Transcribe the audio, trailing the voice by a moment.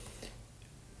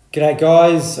G'day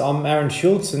guys, I'm Aaron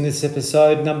Schultz and this is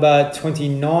episode number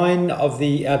 29 of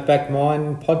the Outback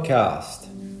Mind podcast.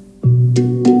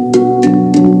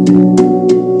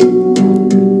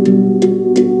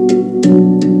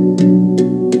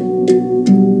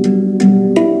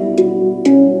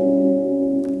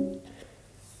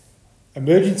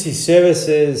 Emergency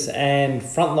services and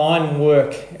frontline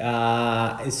work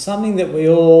is something that we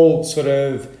all sort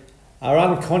of are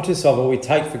unconscious of or we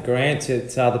take for granted.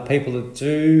 The people that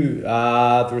do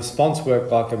the response work,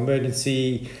 like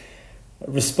emergency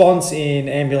response in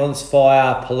ambulance,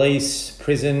 fire, police,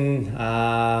 prison,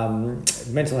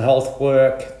 mental health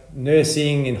work,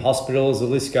 nursing in hospitals, the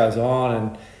list goes on.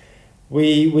 And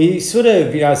we sort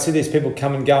of see these people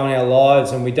come and go in our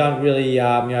lives, and we don't really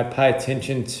pay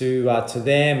attention to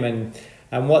them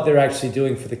and what they're actually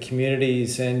doing for the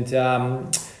communities. And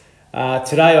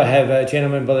today I have a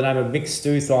gentleman by the name of Mick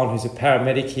Stuth on, who's a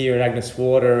paramedic here at Agnes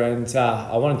Water, and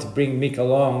I wanted to bring Mick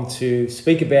along to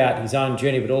speak about his own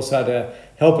journey, but also to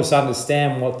help us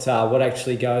understand what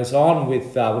actually goes on with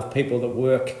people that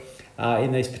work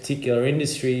in these particular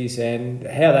industries and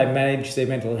how they manage their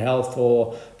mental health,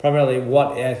 or primarily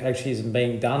what actually isn't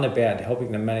being done about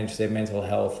helping them manage their mental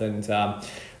health and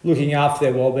looking after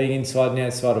their wellbeing inside and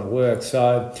outside of work.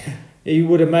 So you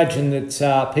would imagine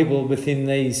that people within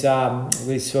these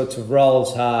sorts of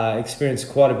roles experience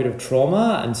quite a bit of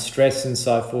trauma and stress and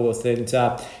so forth. And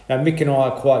Mick and I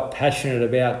are quite passionate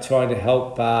about trying to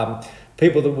help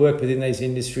people that work within these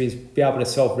industries be able to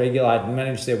self-regulate and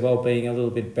manage their well-being a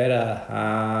little bit better,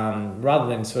 rather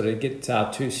than sort of get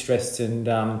too stressed and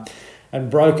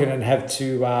broken and have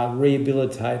to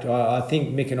rehabilitate. I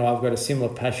think Mick and I have got a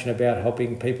similar passion about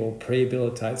helping people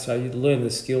rehabilitate, so you learn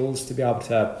the skills to be able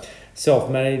to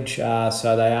self-manage,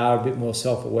 so they are a bit more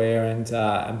self-aware and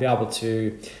be able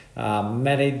to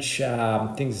manage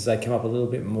things as they come up a little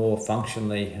bit more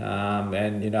functionally.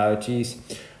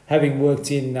 Having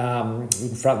worked in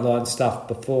frontline stuff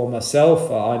before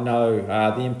myself, I know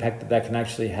the impact that can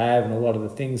actually have, and a lot of the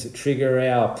things that trigger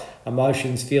our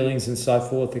emotions, feelings and so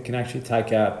forth, that can actually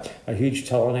take a huge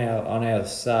toll on our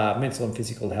mental and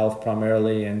physical health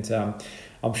primarily. And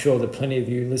I'm sure that plenty of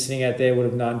you listening out there would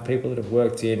have known people that have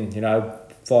worked in,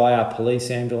 fire, police,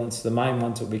 ambulance, the main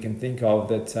ones that we can think of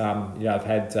that, have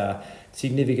had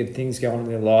significant things going on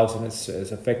in their lives, and it's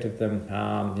affected them,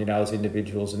 as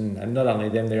individuals, and not only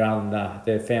them,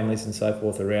 their families and so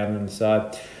forth around them. So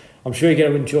I'm sure you're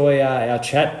going to enjoy our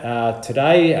chat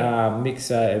today. Mick's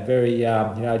a very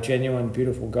genuine,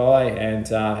 beautiful guy, and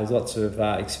has lots of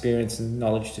experience and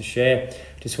knowledge to share.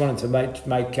 Just wanted to make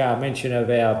mention of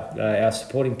our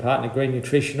supporting partner, Green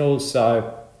Nutritionals.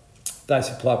 So they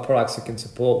supply products that can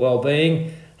support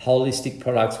well-being, holistic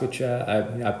products which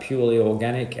are purely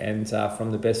organic and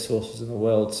from the best sources in the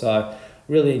world. So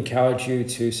really encourage you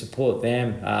to support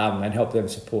them and help them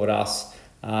support us.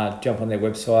 Jump on their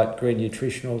website,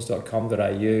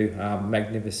 greennutritionals.com.au.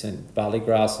 Magnificent barley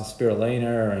grass and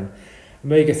spirulina and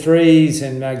omega-3s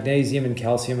and magnesium and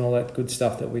calcium and all that good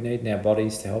stuff that we need in our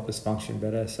bodies to help us function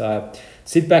better. So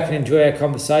sit back and enjoy our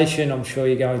conversation. I'm sure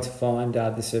you're going to find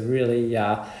this a really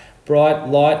bright,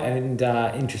 light and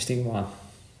interesting one.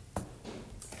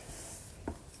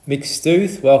 Mick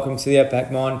Stuth, welcome to the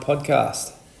Outback Mind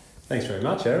podcast. Thanks very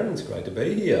much, Aaron. It's great to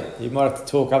be here. You might have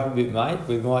to talk up a bit, mate.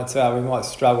 We might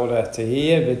struggle to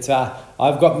hear, but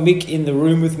I've got Mick in the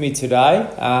room with me today.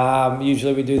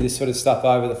 Usually we do this sort of stuff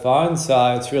over the phone,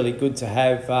 so it's really good to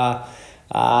have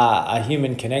a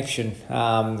human connection,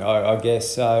 I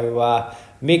guess. So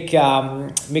Mick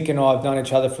and I have known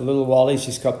each other for a little while. He's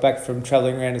just got back from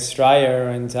travelling around Australia,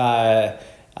 and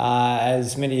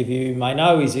as many of you may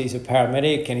know, he's a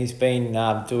paramedic, and he's been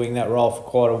doing that role for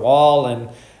quite a while. And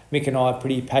Mick and I are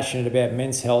pretty passionate about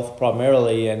men's health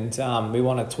primarily, and we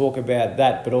want to talk about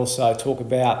that, but also talk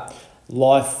about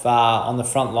life on the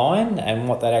front line and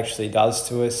what that actually does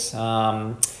to us.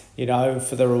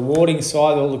 For the rewarding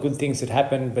side, all the good things that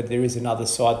happen, but there is another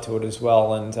side to it as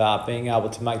well, and being able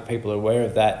to make people aware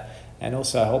of that, and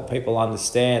also help people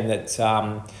understand that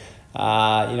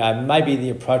maybe the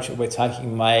approach that we're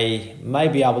taking may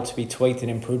be able to be tweaked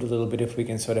and improved a little bit if we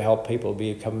can sort of help people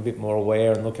become a bit more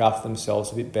aware and look after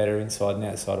themselves a bit better inside and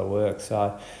outside of work.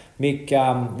 So Mick,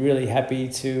 really happy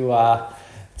to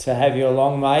have you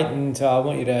along, mate, and I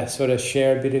want you to sort of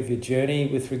share a bit of your journey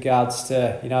with regards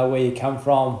to where you come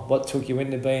from, what took you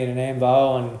into being an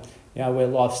AMBO, and where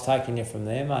life's taken you from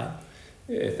there, mate.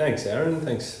 Yeah, thanks, Aaron.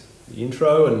 Thanks for the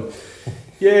intro. And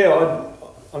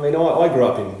I grew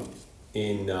up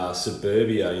in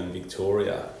suburbia in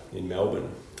Victoria, in Melbourne,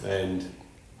 and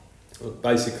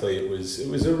basically it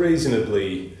was a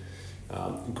reasonably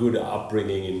good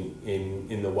upbringing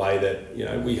in the way that, you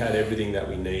know, we had everything that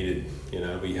we needed. You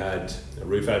know, we had a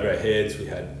roof over our heads, we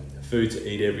had food to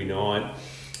eat every night,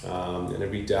 and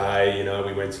every day, you know,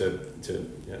 we went to you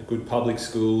know, good public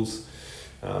schools.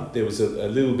 There was a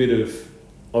little bit of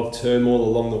turmoil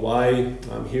along the way,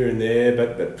 here and there,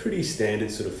 but pretty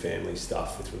standard sort of family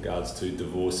stuff with regards to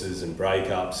divorces and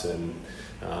breakups and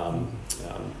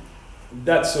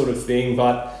that sort of thing.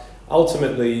 But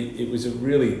ultimately, it was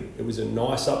a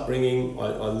nice upbringing.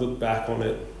 I look back on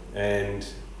it and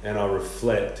I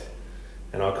reflect,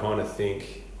 and I kind of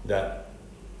think that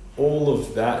all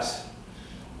of that,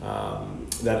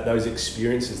 those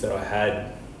experiences that I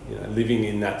had, you know, living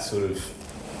in that sort of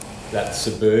that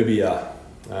suburbia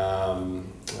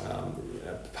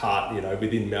part, you know,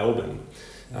 within Melbourne.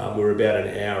 We're about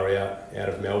an hour out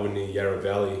of Melbourne near Yarra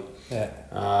Valley. Yeah.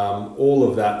 All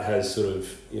of that has sort of,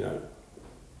 you know,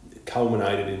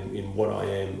 culminated in what I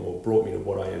am, or brought me to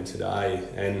what I am today.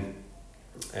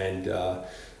 And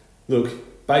look,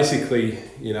 basically,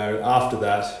 you know, after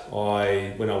that,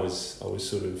 when I was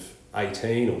sort of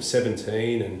 18 or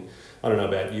 17, and I don't know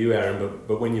about you, Aaron,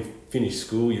 but when you finish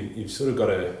school, you've sort of got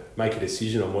to make a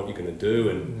decision on what you're going to do.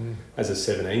 And as a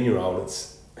 17-year-old,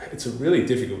 it's a really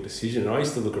difficult decision. And I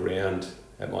used to look around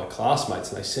at my classmates,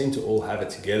 and they seemed to all have it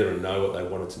together and know what they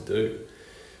wanted to do.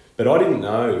 But I didn't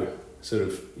know sort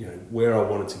of, you know, where I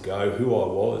wanted to go, who I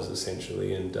was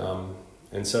essentially. And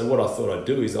so what I thought I'd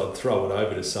do is I'd throw it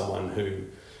over to someone who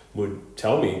would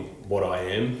tell me what I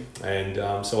am.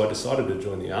 And so I decided to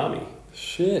join the army.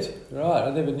 Shit, right,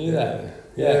 I never knew that.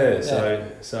 Yeah.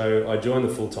 So I joined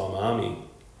the full-time army,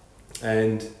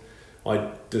 and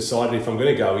I decided if I'm going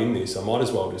to go in this, I might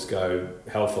as well just go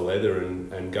hell for leather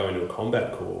and go into a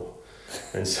combat corps.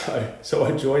 And so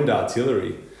I joined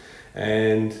artillery,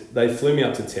 and they flew me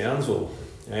up to Townsville.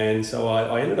 And so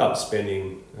I ended up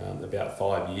spending about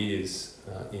 5 years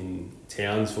in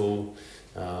Townsville,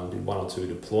 did 1 or 2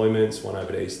 deployments, one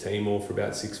over to East Timor for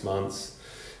about 6 months.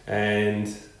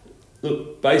 And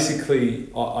look, basically,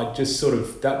 I just sort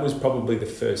of, that was probably the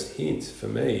first hint for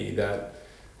me that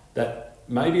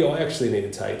maybe I actually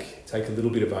need to take a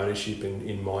little bit of ownership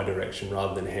in my direction,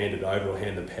 rather than hand it over or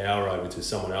hand the power over to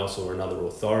someone else or another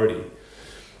authority.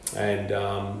 And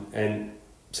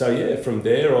so yeah, from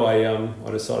there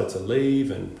I decided to leave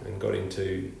and got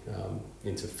into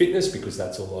fitness, because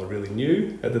that's all I really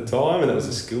knew at the time, and that was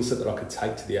a skill set that I could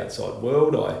take to the outside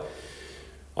world.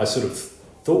 I sort of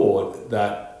thought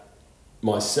that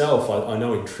myself, I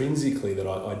know intrinsically that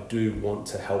I do want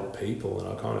to help people, and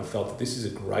I kind of felt that this is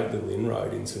a great little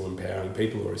inroad into empowering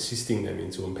people, or assisting them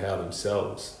into empower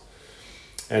themselves.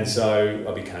 And so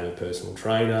I became a personal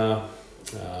trainer,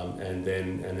 and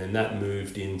then that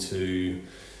moved into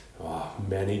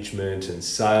management and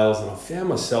sales, and I found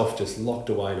myself just locked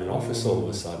away in an office all of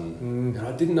a sudden, and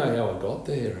I didn't know how I got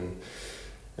there.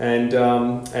 And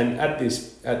at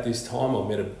this time, I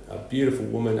met a beautiful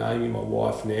woman, Amy, my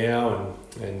wife now,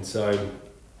 and so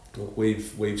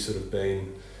we've sort of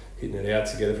been hitting it out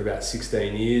together for about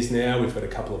 16 years now. We've got a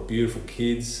couple of beautiful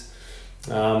kids,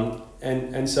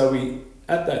 and so we,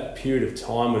 at that period of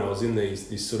time when I was in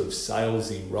this sort of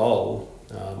salesy role,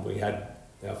 we had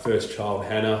our first child,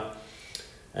 Hannah,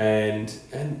 and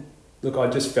look, I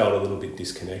just felt a little bit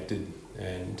disconnected.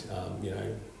 And, you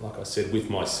know, like I said, with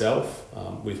myself,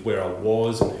 with where I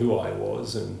was and who I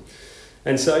was.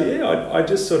 And so, yeah, I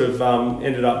just sort of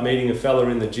ended up meeting a fella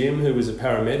in the gym who was a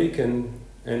paramedic.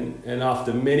 And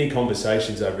after many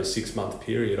conversations over a 6-month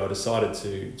period, I decided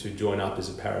to join up as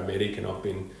a paramedic. And I've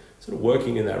been sort of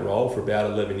working in that role for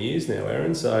about 11 years now,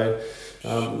 Aaron. So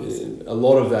a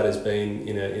lot of that has been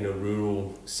in a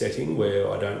rural setting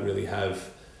where I don't really have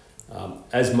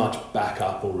as much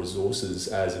backup or resources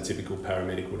as a typical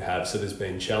paramedic would have. So there's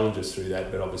been challenges through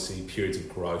that, but obviously periods of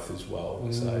growth as well.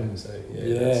 So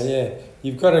yeah.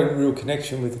 You've got a real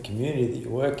connection with the community that you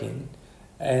work in,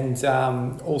 and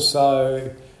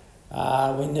also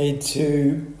we need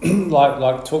to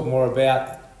like talk more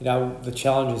about, you know, the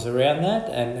challenges around that,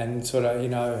 and sort of, you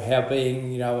know, how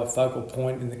being, you know, a focal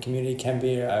point in the community can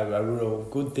be a real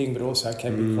good thing, but also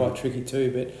can be quite tricky too.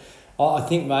 But I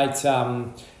think, mate,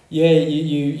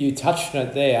 you touched on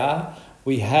it there.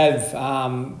 We have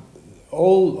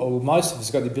all or most of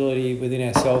us got the ability within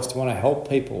ourselves to want to help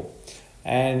people,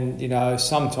 and, you know,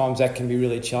 sometimes that can be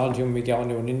really challenging when we go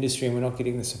into an industry and we're not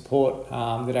getting the support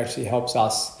that actually helps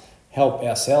us help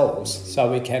ourselves, so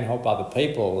we can help other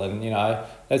people. And, you know,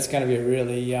 that's going to be a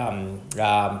really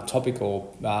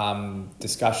topical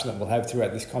discussion that we'll have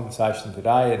throughout this conversation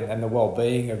today, and the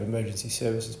wellbeing of emergency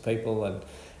services people,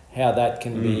 how that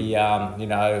can be,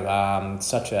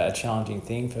 such a challenging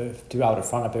thing to be able to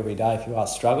front up every day if you are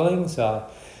struggling. So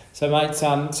mate,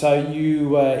 so you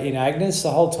were in Agnes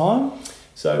the whole time?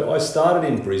 So I started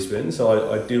in Brisbane,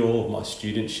 so I did all of my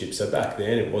studentship. So back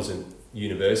then it wasn't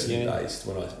university based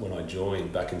when I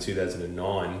joined back in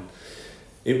 2009.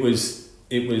 It was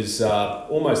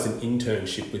almost an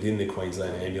internship within the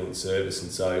Queensland Ambulance Service,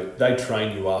 and so they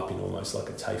train you up in almost like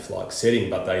a TAFE-like setting,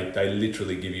 but they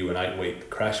literally give you an 8-week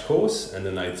crash course, and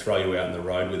then they throw you out on the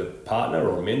road with a partner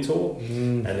or a mentor,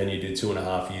 and then you do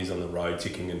 2.5 years on the road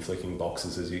ticking and flicking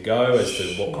boxes as you go as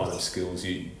to what kind of skills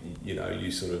you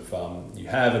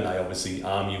have, and they obviously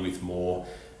arm you with more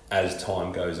as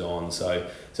time goes on. So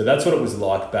that's what it was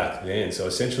like back then. So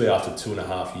essentially after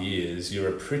 2.5 years, you're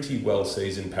a pretty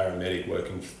well-seasoned paramedic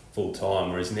working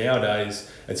full-time, whereas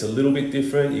nowadays it's a little bit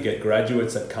different. You get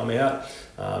graduates that come out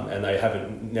and they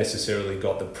haven't necessarily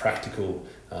got the practical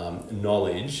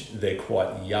knowledge. They're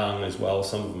quite young as well.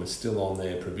 Some of them are still on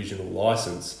their provisional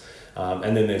licence.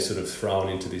 And then they're sort of thrown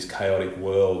into this chaotic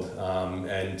world.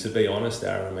 And to be honest,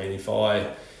 Aaron, I mean,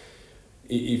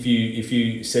 if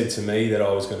you said to me that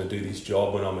I was going to do this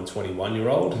job when I'm a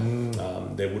 21-year-old,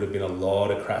 there would have been a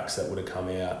lot of cracks that would have come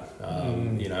out,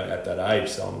 at that age.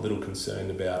 So I'm a little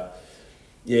concerned about,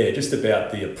 just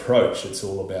about the approach. It's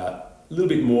all about a little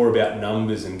bit more about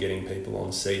numbers and getting people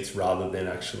on seats rather than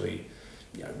actually,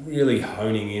 really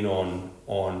honing in on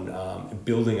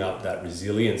building up that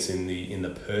resilience in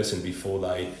the person before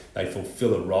they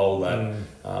fulfill a role that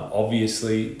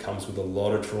obviously comes with a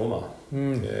lot of trauma.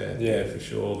 For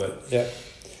sure. But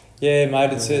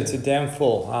mate, it's a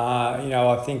downfall.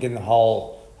 I think in the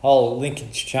whole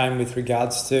linkage chain with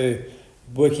regards to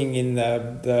working in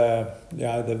the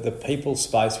people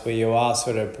space where you are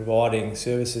sort of providing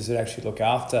services that actually look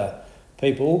after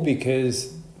people,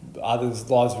 because others'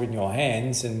 lives are in your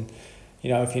hands, and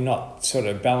if you're not sort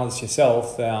of balanced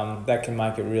yourself, that can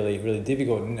make it really, really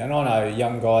difficult. And I know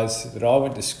young guys that I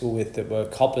went to school with that were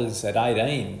coppers at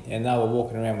 18, and they were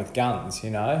walking around with guns,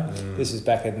 This is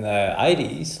back in the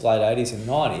 80s, late 80s and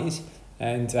 90s,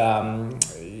 and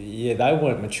they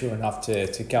weren't mature enough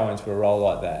to go into a role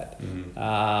like that.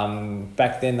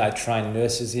 Back then they trained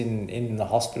nurses in the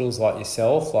hospitals like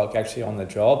yourself, like actually on the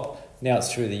job. Now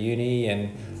it's through the uni,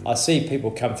 and I see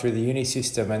people come through the uni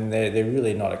system and they're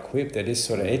really not equipped. They're just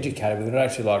sort of educated, but they're not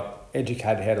actually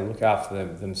educated how to look after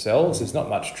themselves. There's not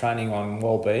much training on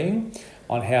wellbeing,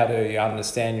 on how to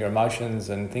understand your emotions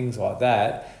and things like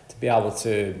that, to be able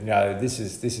to, this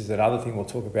is another thing we'll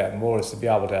talk about more, is to be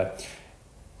able to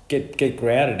get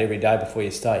grounded every day before you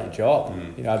start your job,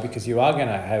 because you are going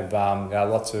to have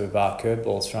lots of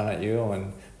curveballs thrown at you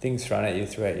and things thrown at you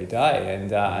throughout your day,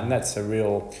 and that's a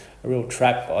real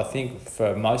trap, I think,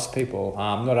 for most people,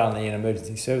 not only in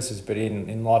emergency services but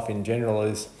in life in general,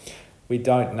 is we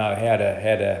don't know how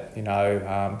to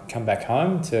come back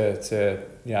home to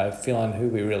feeling who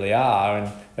we really are,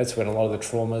 and that's when a lot of the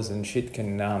traumas and shit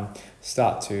can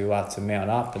start to mount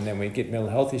up, and then we get mental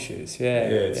health issues.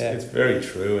 It's very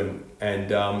true,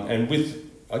 and with,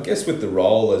 I guess, with the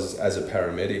role as a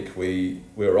paramedic,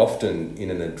 we're often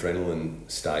in an adrenaline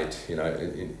state,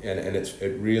 and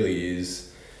it really is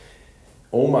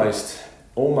almost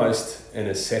a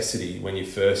necessity when you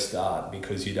first start,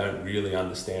 because you don't really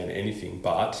understand anything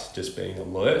but just being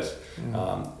alert,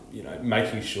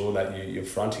 making sure that you're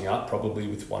fronting up probably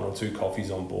with 1 or 2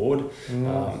 coffees on board,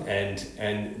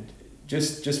 and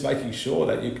just making sure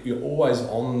that you're always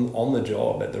on the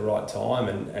job at the right time,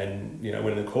 and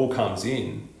when the call comes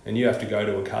in and you have to go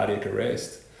to a cardiac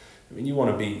arrest, I mean, you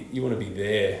want to be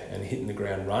there and hitting the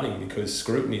ground running, because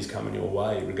scrutiny is coming your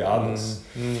way regardless.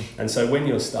 And so when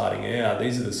you're starting out,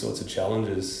 these are the sorts of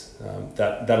challenges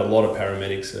that a lot of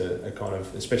paramedics are kind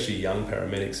of, especially young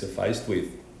paramedics, are faced with.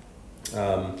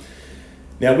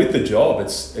 Now with the job,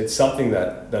 it's something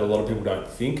that a lot of people don't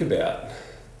think about,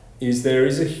 is there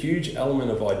is a huge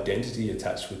element of identity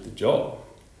attached with the job.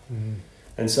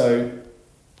 And so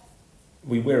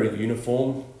we wear a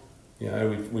uniform,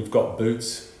 we've got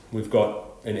boots, we've got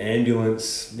an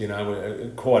ambulance,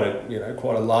 quite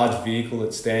a large vehicle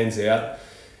that stands out,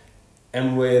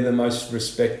 and we're the most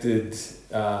respected,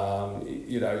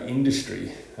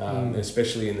 industry,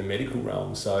 especially in the medical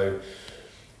realm. So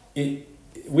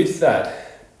with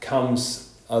that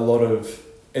comes a lot of,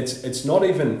 it's not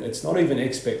even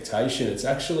expectation. It's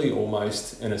actually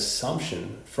almost an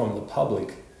assumption from the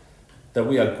public that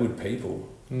we are good people.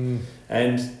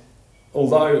 And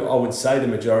although I would say the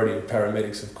majority of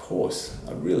paramedics, of course,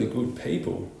 are really good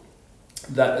people,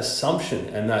 that assumption,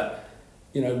 and that,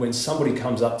 when somebody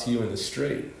comes up to you in the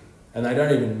street and they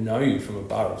don't even know you from a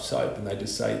bar of soap, and they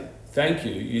just say, thank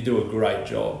you, you do a great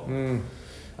job.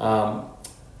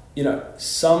 You know,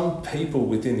 some people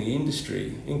within the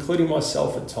industry, including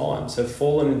myself at times, have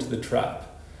fallen into the trap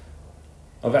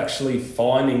of actually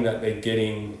finding that they're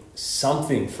getting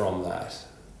something from that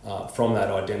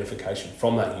identification,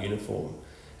 from that uniform.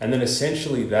 And then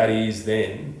essentially that is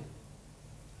then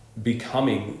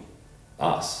becoming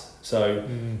us. So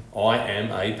I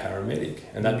am a paramedic,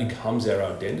 and that becomes our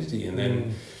identity. And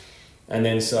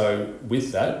then so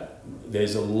with that,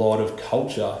 there's a lot of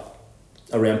culture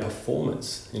around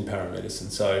performance in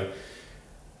paramedicine. So,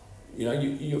 you know,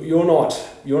 you're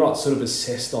not sort of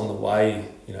assessed on the way,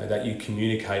 you know, that you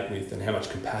communicate with and how much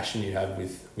compassion you have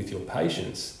with your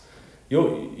patients.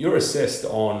 You're assessed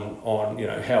on you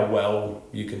know, how well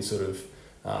you can sort of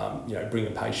you know, bring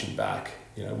a patient back,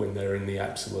 you know, when they're in the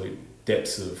absolute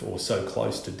depths of, or so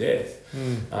close to death,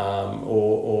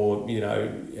 or you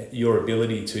know, your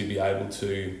ability to be able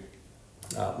to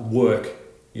work,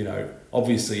 you know,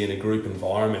 obviously in a group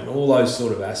environment, all those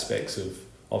sort of aspects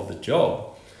of the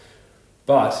job.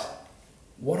 But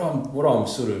what I'm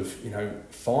sort of, you know,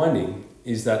 finding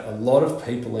is that a lot of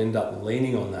people end up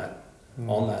leaning on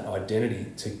that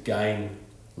identity to gain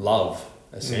love,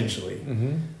 essentially.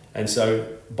 And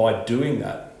so by doing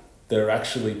that, they're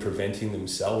actually preventing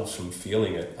themselves from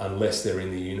feeling it unless they're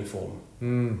in the uniform.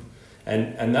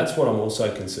 And that's what I'm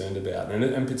also concerned about,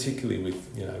 and particularly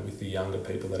with, you know, with the younger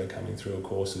people that are coming through a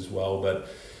course as well.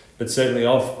 But certainly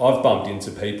I've bumped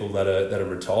into people that are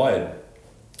retired.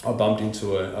 I bumped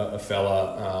into a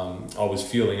fella. I was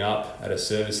fueling up at a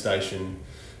service station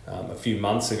a few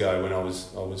months ago when I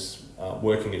was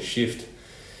working a shift,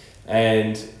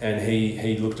 and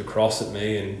he looked across at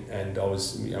me, and I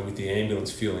was, you know, with the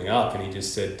ambulance fueling up, and he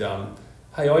just said,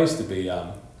 "Hey, I used to be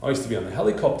on the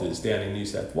helicopters down in New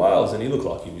South Wales," and he looked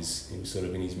like he was sort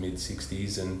of in his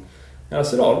mid-60s, and I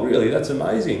said, "Oh, really? That's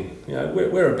amazing. You know,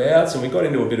 whereabouts?" And we got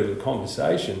into a bit of a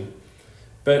conversation,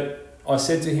 but I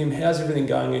said to him, "How's everything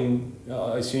going in,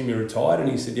 I assume you're retired?" And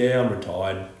he said, "Yeah, I'm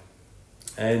retired."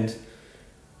 And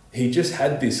he just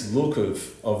had this look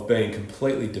of being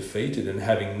completely defeated and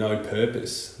having no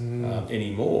purpose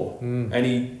anymore. And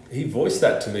he voiced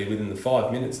that to me within the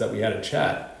 5 minutes that we had a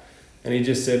chat. And he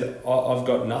just said, I've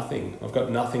got nothing. I've got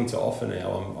nothing to offer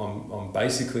now. I'm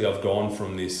basically, I've gone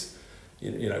from this,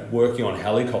 you know, working on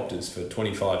helicopters for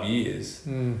 25 years,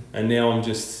 and now I'm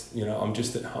just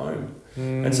at home.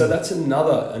 And so that's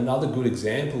another good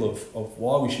example of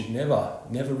why we should never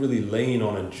really lean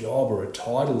on a job or a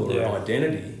title or an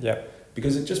identity,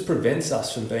 because it just prevents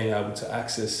us from being able to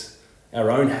access our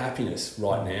own happiness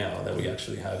right now that we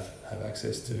actually have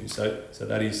access to. So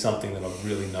that is something that I've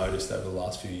really noticed over the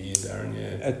last few years, Aaron.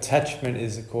 Yeah. Attachment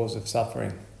is the cause of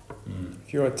suffering.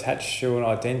 If you're attached to an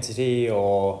identity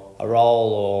or a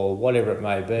role or whatever it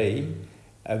may be,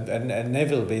 and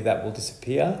inevitably that will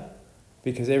disappear,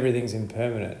 because everything's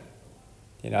impermanent.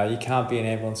 You know, you can't be an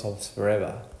ambulance officer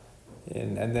forever.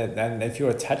 And if you're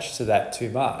attached to that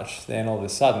too much, then all of a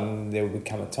sudden there will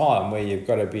become a time where you've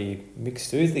got to be Mick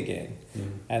Stuth again,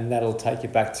 and that'll take you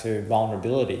back to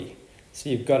vulnerability. So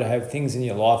you've got to have things in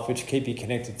your life which keep you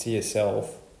connected to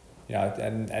yourself, you know,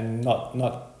 and not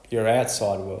your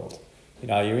outside world. You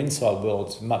know, your inside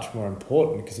world's much more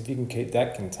important, because if you can keep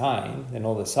that contained, then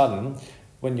all of a sudden,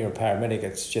 when you're a paramedic,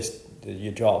 it's just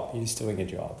your job. You're just doing your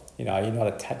job. You know, you're not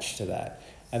attached to that.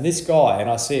 And this guy, and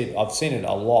I've seen it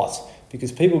a lot,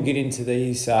 because people get into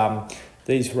these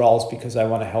roles because they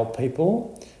want to help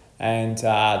people, and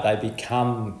they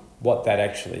become what that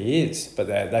actually is, but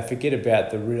they forget about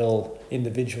the real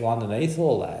individual underneath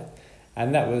all that.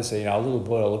 And that was, you know, a little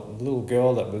boy or a little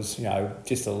girl that was, you know,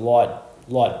 just a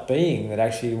light being that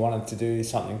actually wanted to do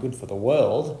something good for the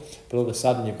world, but all of a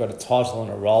sudden you've got a title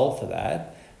and a role for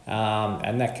that,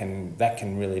 and that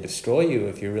can really destroy you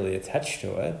if you're really attached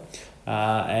to it,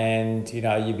 and you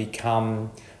know, you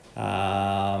become you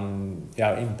know,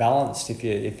 imbalanced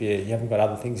if you haven't got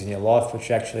other things in your life which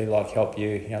actually like help you,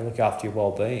 you know, look after your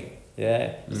well-being.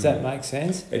 Does that make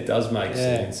sense? It does make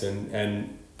sense,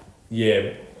 and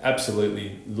yeah,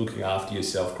 absolutely, looking after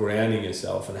yourself, grounding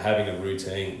yourself, and having a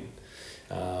routine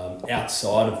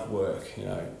outside of work. You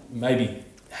know, maybe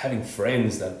having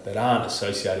friends that aren't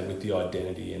associated with the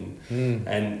identity,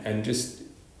 and just,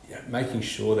 you know, making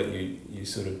sure that you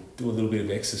sort of do a little bit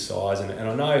of exercise. And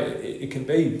I know it can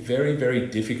be very, very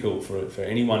difficult for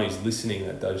anyone who's listening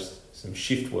that does some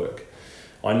shift work.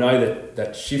 I know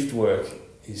that shift work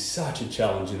is such a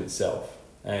challenge in itself,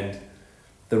 and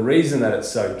the reason that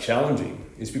it's so challenging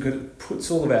is because it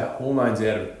puts all of our hormones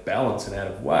out of balance and out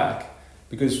of whack,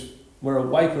 because we're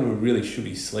awake when we really should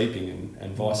be sleeping,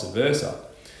 and vice versa.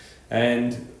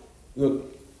 And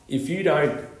look, if you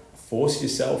don't force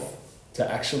yourself to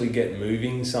actually get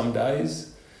moving some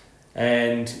days,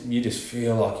 and you just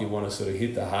feel like you want to sort of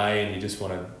hit the hay and you just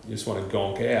want to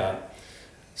gonk out.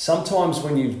 Sometimes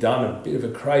when you've done a bit of a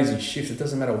crazy shift, it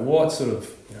doesn't matter what sort of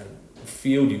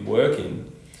field you work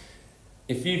in,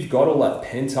 if you've got all that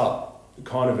pent up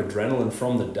kind of adrenaline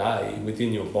from the day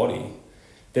within your body,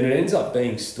 then it ends up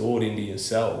being stored into your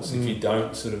cells if you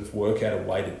don't sort of work out a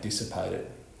way to dissipate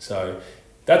it. So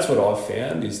that's what I've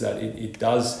found, is that it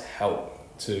does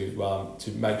help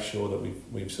to make sure that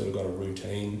we've sort of got a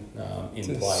routine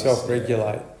in place.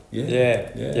 Self-regulate.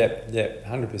 Yeah.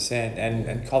 100%.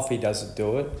 And coffee doesn't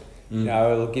do it.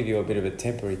 It'll give you a bit of a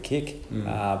temporary kick,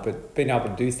 but being able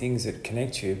to do things that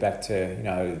connect you back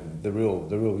to the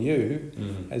real you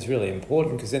is really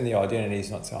important, because then the identity is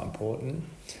not so important.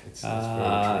 It's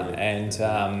very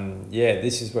true.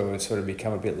 This is where we've sort of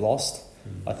become a bit lost,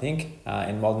 I think,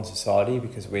 in modern society,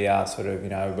 because we are sort of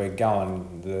we're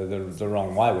going the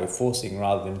wrong way. We're forcing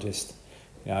rather than just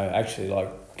actually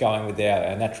like going with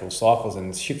our natural cycles,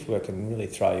 and shift work can really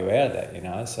throw you out of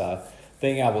that. So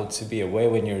being able to be aware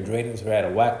when your adrenals are out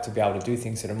of whack, to be able to do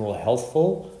things that are more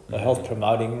healthful or health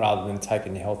promoting, rather than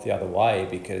taking your health the other way,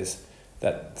 because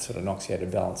that sort of knocks you out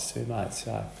of balance too, mate.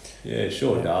 So yeah, it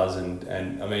sure does. And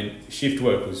I mean, shift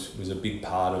work was a big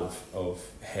part of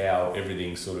how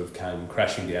everything sort of came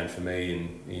crashing down for me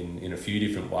in a few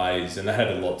different ways, and that had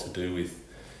a lot to do with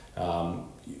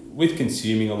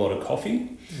consuming a lot of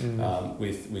coffee,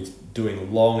 with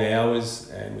doing long hours,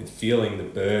 and with feeling the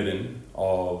burden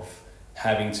of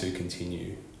having to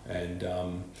continue, and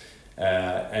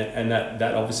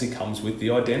that obviously comes with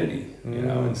the identity,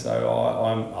 and so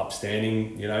I'm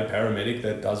upstanding, paramedic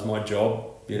that does my job,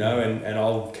 and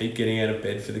I'll keep getting out of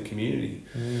bed for the community.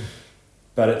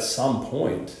 But at some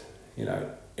point,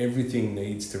 everything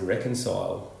needs to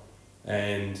reconcile,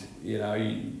 and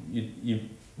you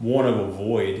want to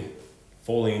avoid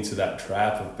falling into that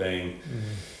trap of being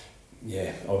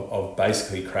of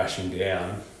basically crashing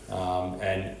down,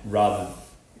 and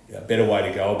a better way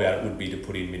to go about it would be to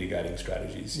put in mitigating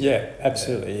strategies. Yeah,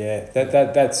 absolutely. Yeah,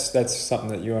 that's something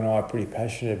that you and I are pretty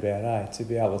passionate about, to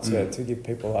be able to give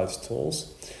people those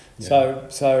tools. Yeah.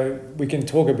 So we can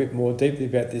talk a bit more deeply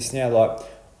about this now. Like,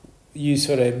 you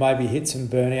sort of maybe hit some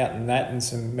burnout and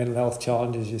some mental health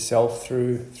challenges yourself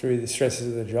through the stresses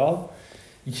of the job.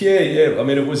 Yeah. I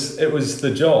mean, it was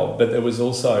the job, but there was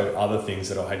also other things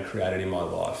that I had created in my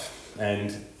life,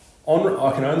 and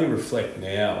I can only reflect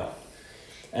now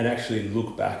and actually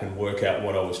look back and work out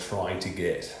what I was trying to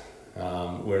get.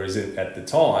 Whereas at the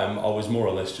time, I was more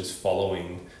or less just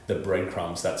following the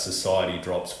breadcrumbs that society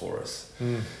drops for us.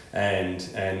 And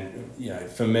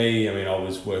for me, I mean, I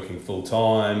was working full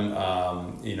time.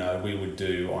 We would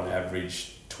do on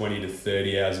average 20 to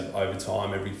 30 hours of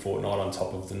overtime every fortnight on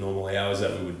top of the normal hours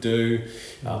that we would do.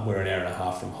 We're an hour and a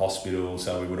half from hospital,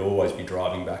 so we would always be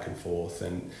driving back and forth.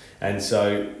 And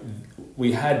so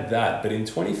we had that. But in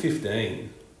 2015,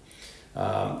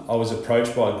 I was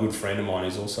approached by a good friend of mine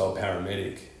who's also a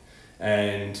paramedic,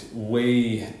 and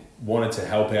we wanted to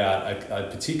help out a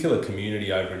particular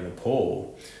community over in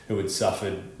Nepal who had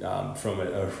suffered from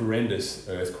a horrendous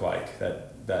earthquake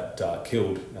that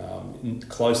killed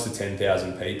close to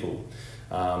 10,000 people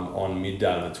on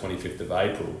midday on the 25th of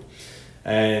April.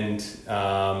 And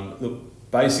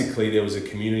look, basically there was a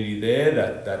community there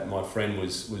that my friend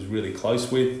was really close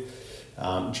with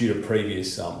due to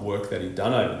previous work that he'd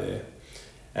done over there.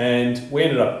 And we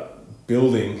ended up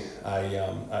building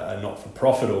a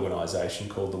not-for-profit organisation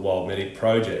called the Wellbeing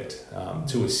Project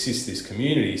to assist this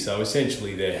community. So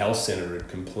essentially their health centre had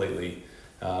completely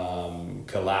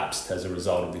collapsed as a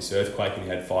result of this earthquake, and you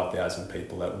had 5,000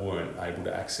 people that weren't able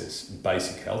to access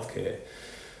basic healthcare.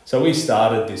 So we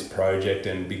started this project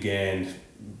and began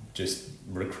just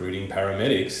recruiting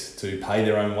paramedics to pay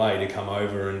their own way to come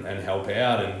over and help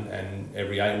out, and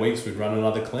every 8 weeks we'd run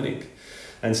another clinic.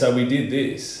 And so we did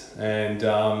this, and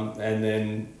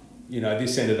then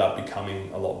this ended up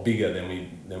becoming a lot bigger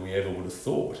than we ever would have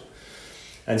thought.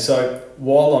 And so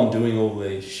while I'm doing all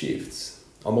these shifts,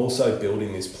 I'm also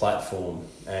building this platform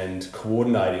and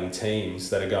coordinating teams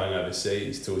that are going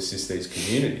overseas to assist these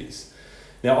communities.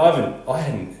 Now I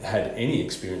hadn't had any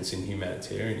experience in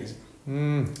humanitarianism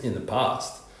in the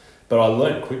past, but I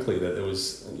learned quickly that there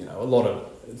was a lot of,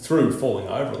 through falling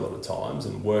over a lot of times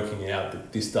and working out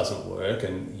that this doesn't work,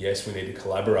 and yes, we need to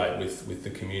collaborate with the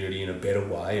community in a better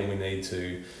way, and we need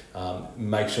to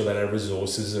make sure that our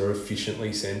resources are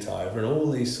efficiently sent over, and all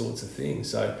these sorts of things.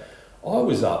 So I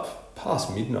was up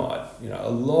past midnight, a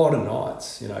lot of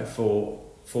nights, for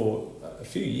a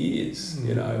few years,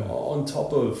 on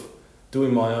top of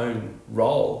doing my own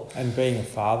role. And being a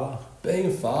father. Being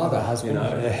a father, a husband, you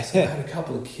know. yeah. So I had a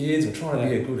couple of kids. I'm trying to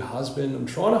be a good husband. I'm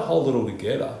trying to hold it all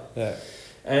together. Yeah.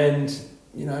 And,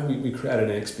 you know, we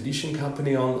created an expedition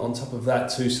company on top of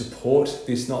that to support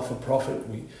this not-for-profit.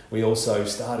 We also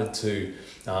started to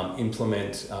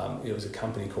implement, it was a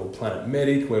company called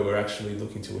Paramedic, where we're actually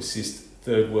looking to assist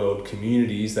third world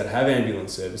communities that have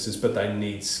ambulance services, but they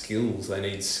need skills. They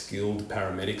need skilled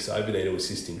paramedics over there to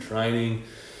assist in training.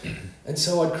 And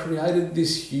so I created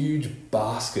this huge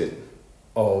basket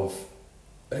of,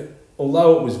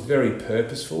 although it was very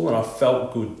purposeful and I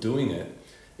felt good doing it,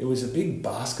 it was a big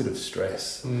basket of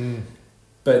stress.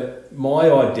 But my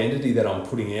identity that I'm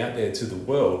putting out there to the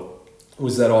world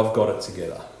was that I've got it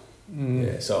together.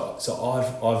 Yeah, so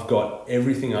I've got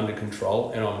everything under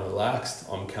control, and I'm relaxed,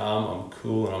 I'm calm, I'm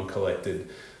cool, and I'm collected,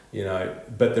 you know.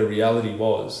 But the reality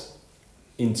was,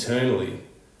 internally,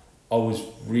 I was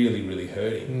really, really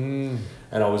hurting,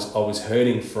 and I was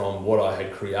hurting from what I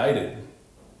had created,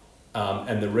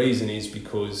 and the reason is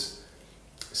because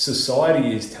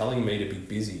society is telling me to be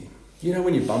busy. You know,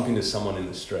 when you bump into someone in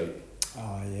the street,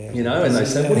 you know, and they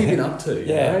say, "What have you been up to?" You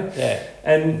know?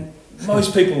 And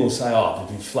most people will say, "Oh, I've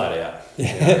been flat out."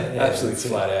 Absolutely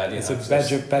flat out. It's a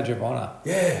badge of honour.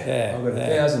 I've got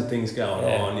 1,000 things going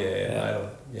on. Mate,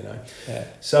 you know.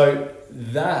 So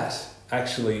that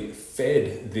actually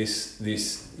fed this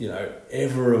you know,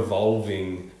 ever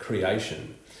evolving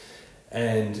creation.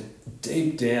 And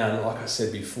deep down, like I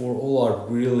said before, all I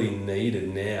really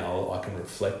needed now, I can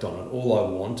reflect on it. All I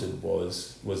wanted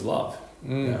was love.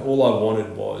 You know, all I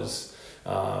wanted was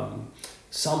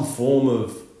some form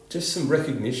of just some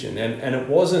recognition, and it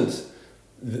wasn't,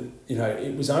 you know,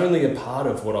 it was only a part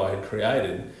of what I had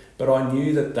created, but I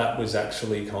knew that was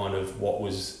actually kind of what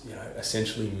was, you know,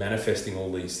 essentially manifesting all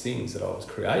these things that I was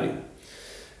creating.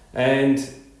 And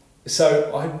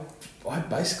so I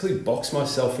basically boxed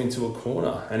myself into a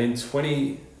corner, and in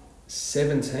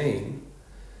 2017,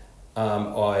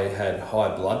 I had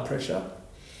high blood pressure.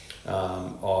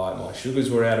 My sugars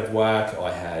were out of whack.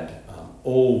 I had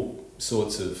all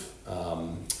sorts of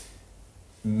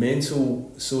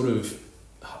mental sort of,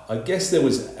 I guess there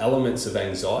was elements of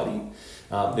anxiety.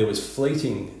 There was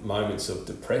fleeting moments of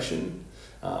depression.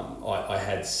 I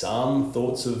had some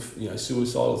thoughts of, you know,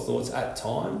 suicidal thoughts at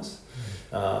times,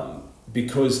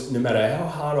 because no matter how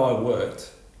hard I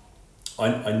worked,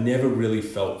 I never really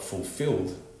felt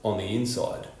fulfilled on the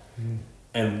inside.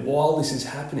 And while this is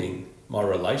happening, my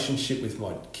relationship with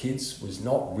my kids was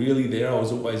not really there. I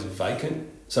was always vacant.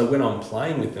 So when I'm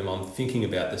playing with them, I'm thinking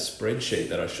about the spreadsheet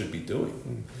that I should be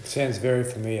doing. It sounds very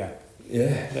familiar.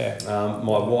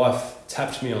 My wife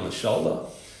tapped me on the shoulder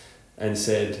and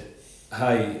said,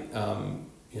 "Hey,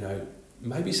 you know,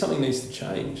 maybe something needs to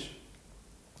change."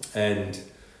 And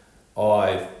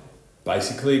I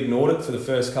basically ignored it for the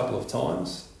first couple of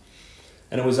times.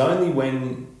 And it was only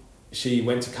when she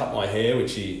went to cut my hair,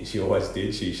 which she always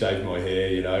did. She shaved my hair,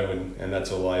 you know, and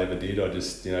that's all I ever did. I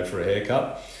just, you know, for a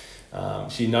haircut.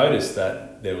 She noticed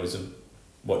that there was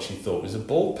what she thought was a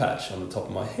bald patch on the top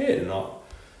of my head, and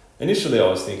initially I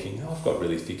was thinking, I've got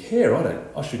really thick hair.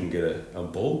 I shouldn't get a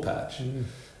bald patch.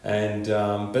 And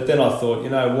but then I thought, you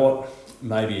know what?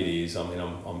 Maybe it is. I mean,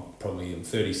 I'm probably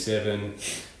 37.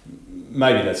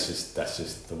 Maybe that's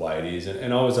just the way it is,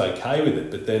 and I was okay with it.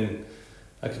 But then,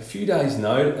 like a few days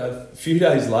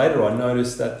later, I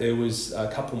noticed that there was a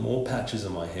couple more patches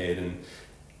on my head,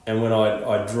 and when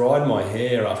I dried my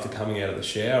hair after coming out of the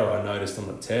shower, I noticed on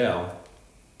the towel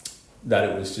that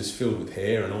it was just filled with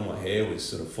hair, and all my hair was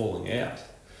sort of falling out.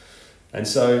 And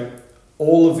so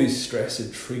all of this stress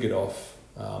had triggered off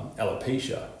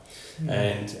alopecia.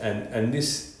 And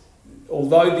this,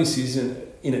 although this isn't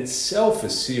in itself a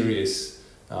serious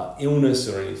illness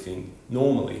or anything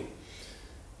normally,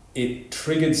 it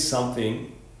triggered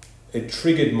something. It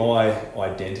triggered my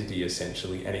identity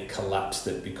essentially, and it collapsed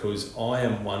it, because I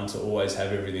am one to always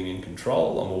have everything in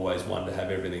control. I'm always one to have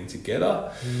everything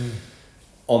together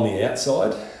on the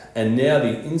outside, and now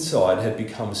the inside had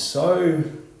become so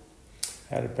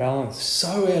out of balance,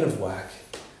 so out of whack,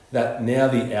 that now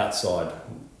the outside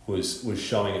was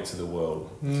showing it to the world,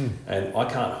 and I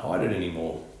can't hide it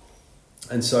anymore.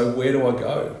 And so where do I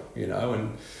go? You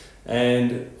know,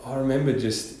 and I remember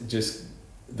just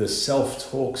the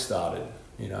self-talk started,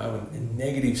 you know, and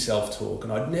negative self-talk.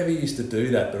 And I'd never used to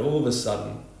do that, but all of a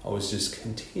sudden I was just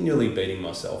continually beating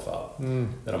myself up,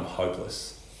 that I'm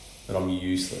hopeless, that I'm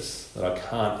useless, that I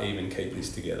can't even keep this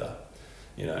together.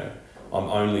 You know, I'm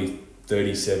only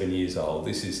 37 years old.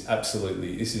 This is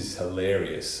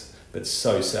hilarious, but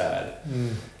so sad.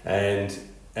 And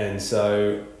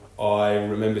so I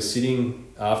remember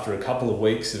sitting after a couple of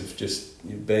weeks of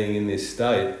just being in this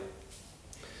state,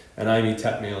 and Amy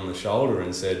tapped me on the shoulder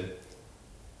and said,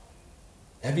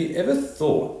 have you ever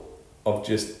thought of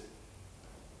just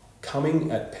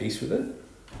coming at peace with it?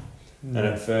 And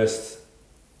at first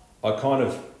I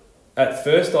thought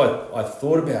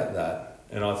about that,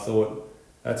 and I thought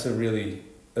that's a really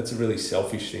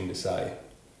selfish thing to say.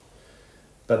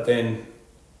 But then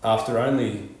after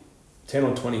only 10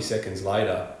 or 20 seconds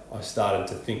later, I started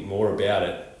to think more about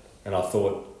it, and I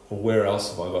thought, well, where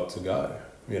else have I got to go?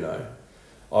 You know,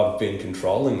 I've been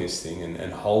controlling this thing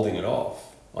and holding it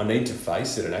off. I need to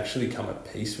face it and actually come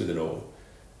at peace with it all,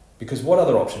 because what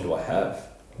other option do I have?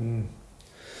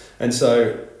 And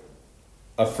so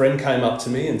a friend came up to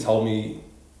me and told me,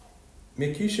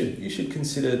 Mick, you should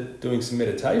consider doing some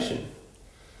meditation.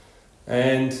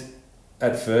 And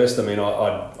at first, I mean,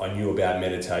 I knew about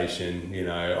meditation, you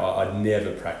know, I'd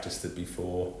never practiced it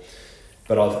before.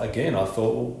 But I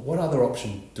thought, well, what other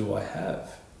option do I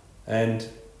have? And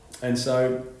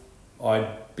so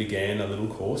I began a little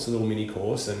mini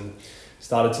course, and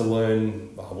started to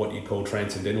learn what you call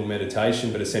transcendental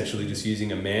meditation, but essentially just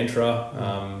using a mantra.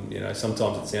 You know,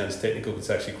 sometimes it sounds technical, but it's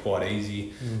actually quite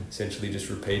easy. Essentially just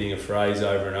repeating a phrase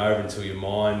over and over until your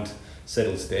mind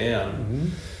settles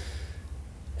down.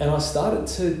 And I started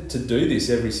to do this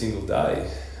every single day,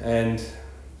 and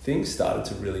things started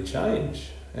to really change.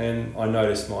 And I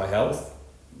noticed my health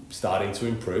starting to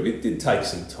improve. It did take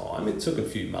some time. It took a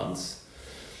few months.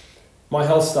 My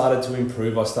health started to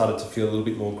improve. I started to feel a little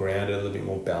bit more grounded, a little bit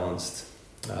more balanced.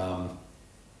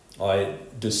 I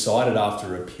decided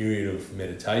after a period of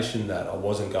meditation that I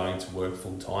wasn't going to work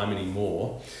full time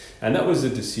anymore. And that was a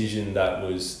decision that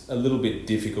was a little bit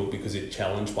difficult, because it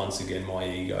challenged once again my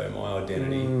ego, my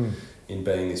identity in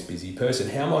being this busy person.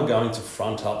 How am I going to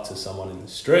front up to someone in the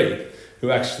street who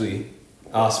actually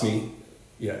asked me,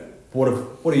 you know, what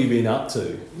have you been up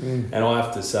to? And I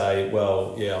have to say,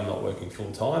 well, yeah, I'm not working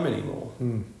full time anymore.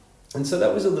 And so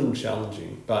that was a little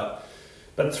challenging. But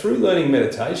through learning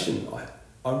meditation,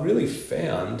 I really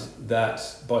found that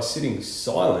by sitting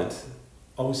silent,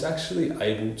 I was actually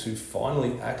able to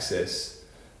finally access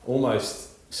almost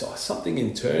something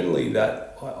internally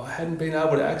that I hadn't been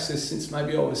able to access since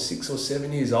maybe I was 6 or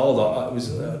 7 years old. I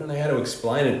don't know how to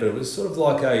explain it, but it was sort of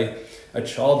like a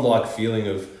childlike feeling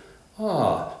of,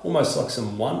 almost like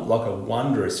a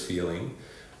wondrous feeling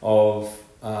of,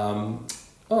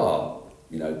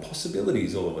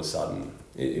 possibilities all of a sudden.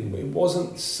 It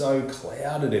wasn't so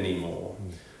clouded anymore.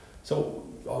 So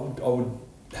I would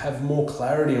have more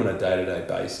clarity on a day-to-day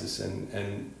basis.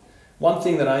 And one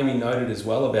thing that Amy noted as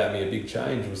well about me, a big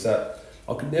change, was that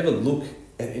I could never look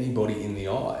at anybody in the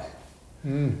eye.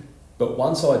 But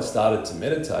once I'd started to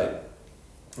meditate,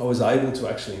 I was able to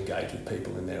actually engage with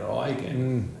people in their eye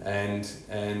again.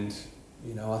 And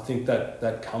you know, I think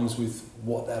that comes with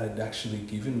what that had actually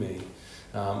given me,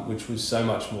 which was so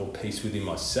much more peace within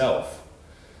myself.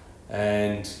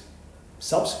 And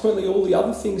subsequently, all the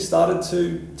other things started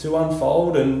to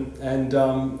unfold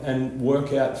and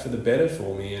work out for the better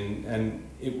for me. And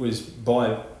it was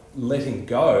by letting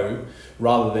go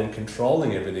rather than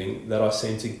controlling everything that I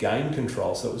seemed to gain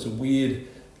control. So it was a weird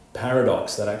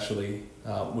paradox that actually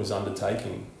was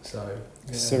undertaking. So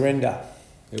yeah. Surrender.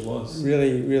 It was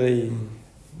really.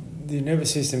 The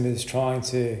nervous system is trying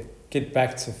to get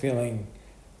back to feeling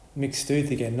Mick Stuth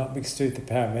again, not Mick Stuth the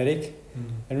paramedic.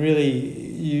 And really,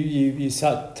 you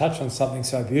touch on something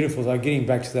so beautiful. Like getting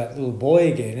back to that little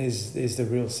boy again is the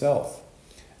real self.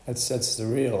 That's the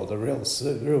real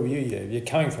you. You're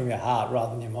coming from your heart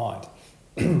rather than your mind.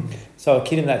 So a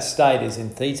kid in that state is in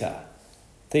theta.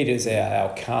 Theta is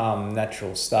our calm,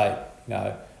 natural state. You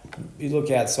know, you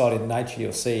look outside in nature,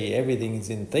 you'll see everything is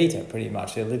in theta pretty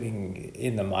much. They're living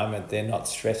in the moment. They're not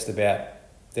stressed about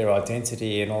their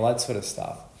identity and all that sort of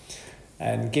stuff.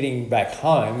 And getting back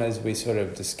home, as we sort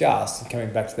of discussed,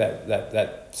 coming back to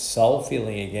that soul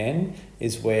feeling again,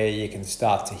 is where you can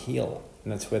start to heal.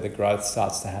 And that's where the growth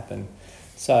starts to happen.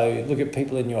 So look at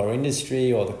people in your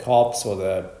industry, or the cops, or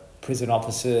the prison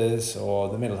officers, or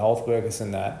the mental health workers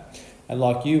and that. And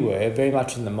like you were, very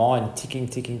much in the mind, ticking.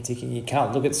 You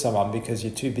can't look at someone because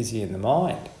you're too busy in the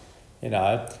mind. You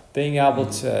know, being able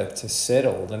to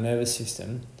settle the nervous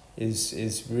system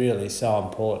is really so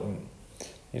important.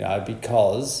 You know,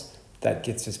 because that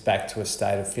gets us back to a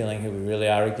state of feeling who we really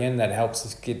are again. That helps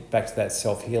us get back to that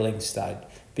self-healing state,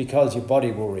 because your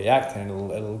body will react and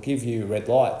it'll give you red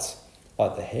lights,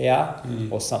 like the hair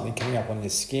or something coming up on your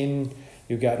skin.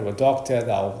 You go to a doctor,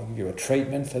 they'll give you a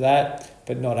treatment for that,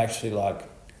 but not actually like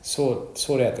sort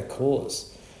out the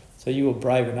cause. So you were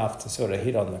brave enough to sort of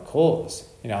hit on the cause.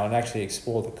 and actually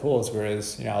explore the cause.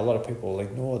 Whereas, a lot of people will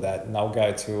ignore that and they'll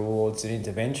go towards an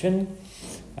intervention,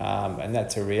 and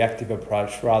that's a reactive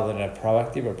approach rather than a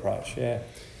proactive approach. Yeah.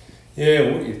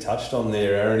 Yeah, what you touched on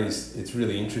there, Aaron, it's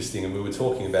really interesting, and we were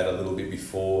talking about it a little bit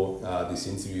before this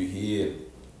interview here.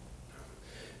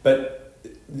 But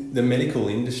the medical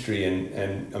industry,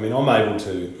 and I mean, I'm able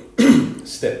to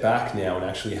step back now and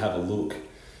actually have a look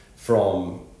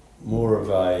from more of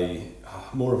a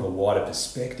wider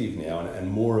perspective now, and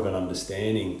more of an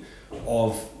understanding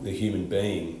of the human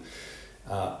being,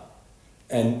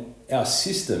 and our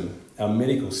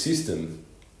medical system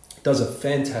does a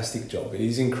fantastic job. It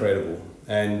is incredible,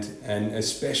 and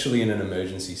especially in an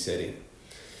emergency setting.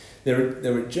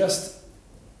 There are just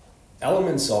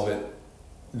elements of it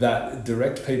that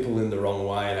direct people in the wrong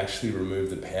way and actually remove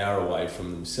the power away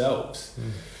from themselves.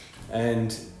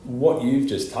 And what you've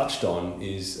just touched on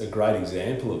is a great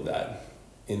example of that,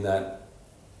 in that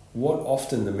what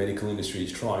often the medical industry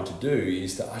is trying to do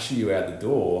is to usher you out the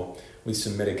door with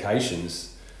some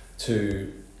medications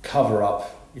to cover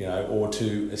up, or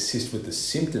to assist with the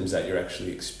symptoms that you're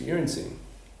actually experiencing.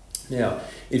 Now,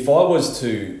 if I was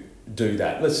to do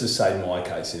that, let's just say my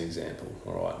case, an example,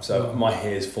 all right? So my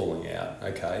hair's falling out,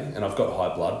 okay, and I've got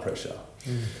high blood pressure.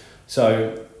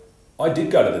 So I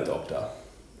did go to the doctor,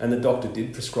 and the doctor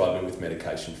did prescribe me with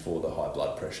medication for the high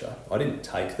blood pressure. I didn't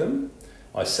take them.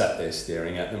 I sat there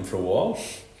staring at them for a while,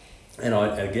 and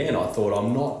I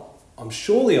thought, I'm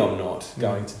surely not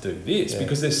going to do this,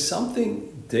 because there's something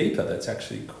deeper that's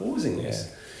actually causing this.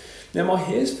 Now, my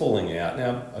hair's falling out.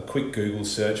 Now, a quick Google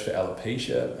search for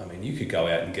alopecia, I mean, you could go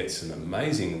out and get some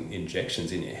amazing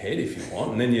injections in your head if you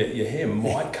want, and then your hair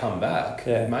might come back.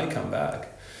 It may come back.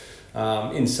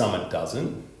 In some it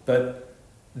doesn't, but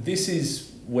this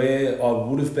is where I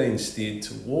would have been steered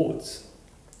towards.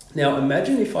 Now,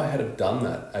 imagine if I had have done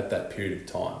that at that period of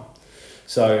time.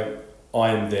 So I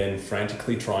am then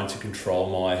frantically trying to control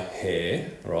my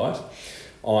hair, right?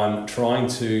 I'm trying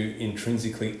to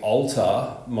intrinsically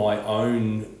alter my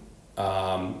own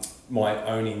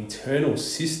internal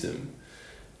system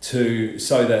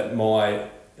so that my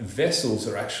vessels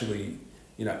are actually,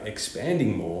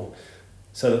 expanding more,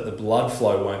 so that the blood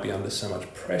flow won't be under so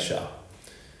much pressure.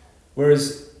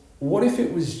 Whereas, what if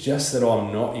it was just that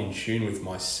I'm not in tune with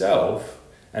myself,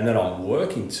 and that I'm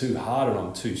working too hard and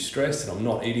I'm too stressed and I'm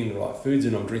not eating the right foods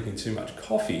and I'm drinking too much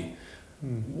coffee?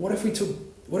 What if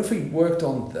we worked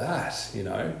on that,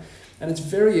 And it's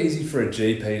very easy for a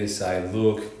GP to say,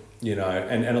 look,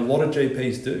 and a lot of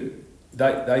GPs do.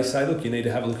 They say, look, you need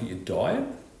to have a look at your diet.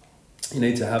 You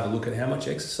need to have a look at how much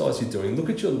exercise you're doing. Look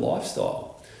at your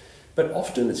lifestyle. But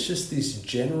often it's just these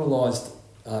generalised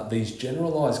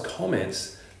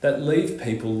comments that leave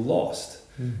people lost.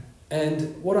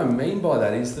 And what I mean by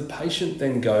that is the patient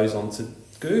then goes onto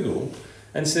Google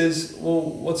and says, well,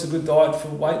 what's a good diet for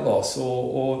weight loss?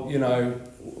 Or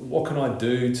what can I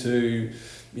do to,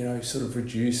 sort of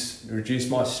reduce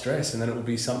my stress? And then it will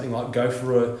be something like go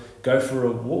for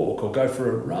a walk or go for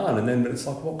a run. But it's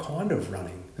like, what kind of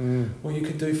running? Well, you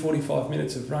could do 45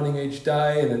 minutes of running each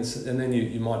day, and then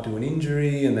you might do an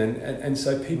injury, and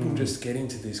so people just get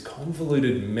into this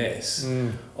convoluted mess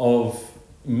of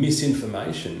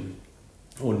misinformation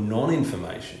or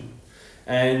non-information,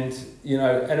 and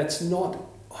it's not.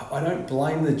 I don't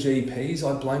blame the GPs.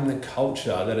 I blame the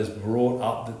culture that has brought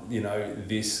up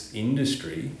this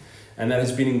industry, and that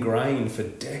has been ingrained for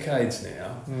decades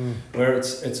now, where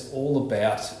it's all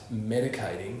about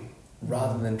medicating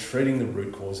rather than treating the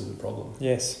root cause of the problem.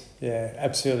 Yes, yeah,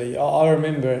 absolutely. I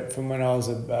remember it from when I was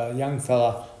a young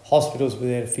fella. Hospitals were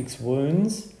there to fix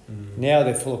wounds. Now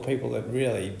they're full of people that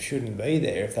really shouldn't be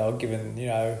there if they were given,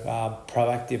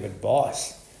 proactive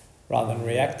advice rather than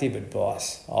reactive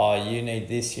advice. Oh, you need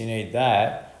this, you need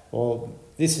that. Well,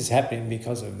 this is happening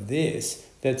because of this.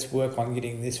 Let's work on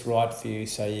getting this right for you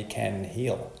so you can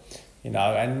heal.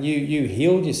 And you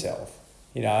healed yourself.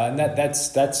 And that's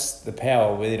the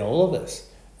power within all of us.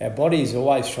 Our body is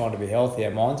always trying to be healthy.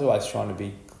 Our mind's always trying to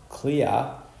be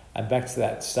clear, and back to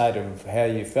that state of how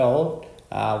you felt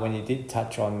when you did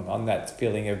touch on that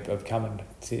feeling of coming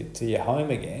to your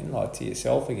home again, like to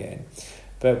yourself again.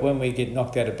 But when we get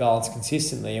knocked out of balance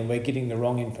consistently and we're getting the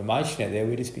wrong information out there,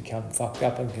 we just become fucked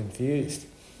up and confused.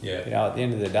 Yeah. At the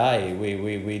end of the day,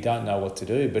 we don't know what to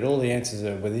do, but all the answers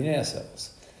are within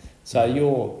ourselves. So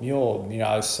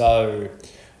you're so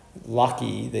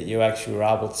lucky that you actually were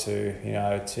able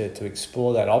to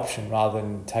explore that option rather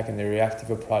than taking the reactive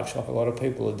approach like a lot of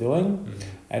people are doing.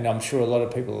 And I'm sure a lot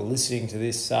of people are listening to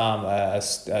this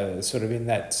sort of in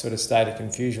that sort of state of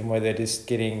confusion where they're just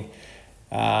getting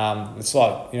it's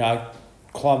like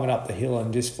climbing up the hill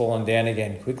and just falling down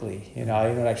again quickly. You're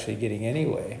not actually getting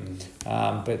anywhere.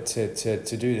 But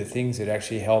to do the things that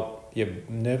actually help your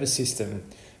nervous system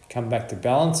come back to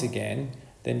balance again,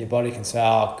 then your body can say,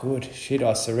 oh, good, shit,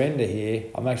 I surrender here.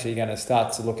 I'm actually going to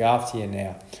start to look after you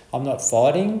now. I'm not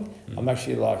fighting. I'm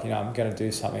actually I'm going to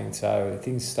do something so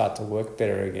things start to work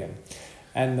better again.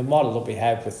 And the model that we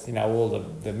have with, all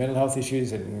the mental health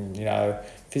issues and,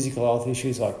 physical health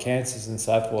issues like cancers and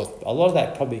so forth, a lot of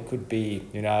that probably could be,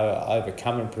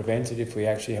 overcome and prevented if we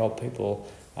actually help people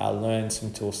learn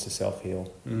some tools to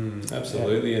self-heal.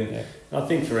 Absolutely. And I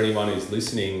think for anyone who's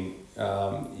listening,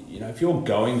 if you're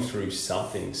going through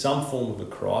something, some form of a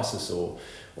crisis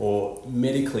or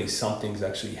medically something's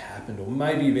actually happened, or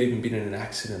maybe you've even been in an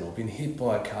accident or been hit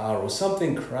by a car or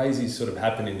something crazy sort of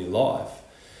happened in your life,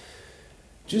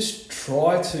 just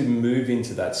try to move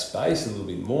into that space a little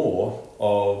bit more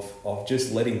of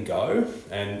just letting go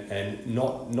and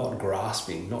not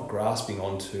grasping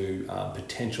onto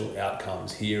potential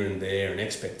outcomes here and there and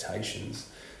expectations,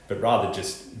 but rather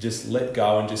just let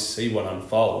go and just see what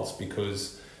unfolds,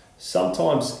 because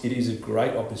sometimes it is a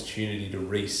great opportunity to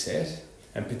reset.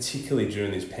 And particularly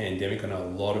during this pandemic, I know a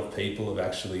lot of people have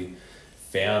actually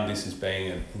found this as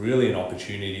being really an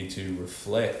opportunity to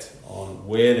reflect on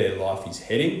where their life is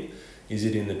heading. Is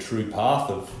it in the true path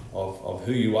of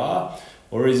who you are,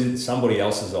 or is it somebody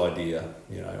else's idea,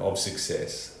 of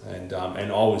success? And I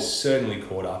was certainly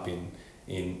caught up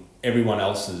in everyone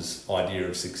else's idea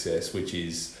of success, which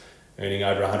is earning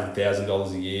over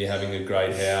 $100,000 a year, having a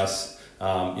great house,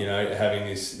 having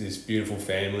this beautiful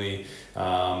family,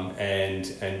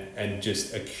 and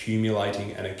just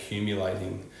accumulating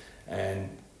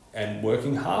and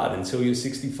working hard until you're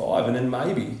 65, and then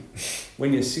maybe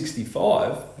when you're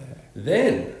 65,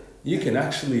 then you can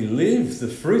actually live the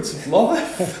fruits of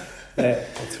life.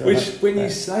 That's right. Which, when you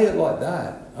say it like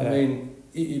that, I mean,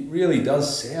 it really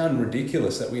does sound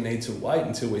ridiculous that we need to wait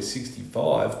until we're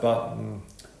 65, but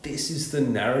this is the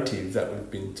narrative that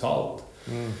we've been told.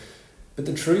 But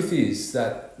the truth is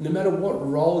that no matter what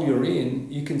role you're in,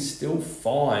 you can still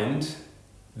find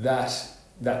that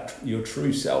your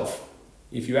true self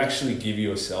if you actually give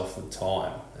yourself the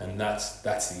time. And that's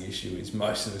the issue, is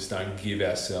most of us don't give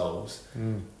ourselves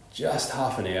just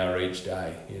half an hour each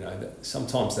day.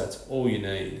 Sometimes that's all you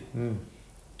need,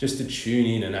 just to tune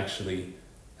in and actually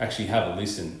have a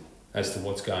listen as to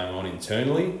what's going on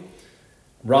internally,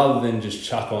 rather than just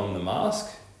chuck on the mask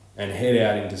and head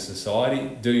out into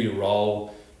society, do your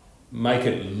role, make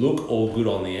it look all good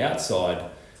on the outside,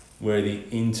 where the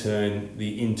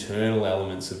internal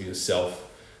elements of yourself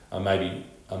are maybe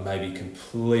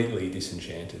completely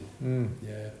disenchanted.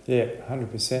 Yeah,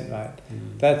 100%, mate.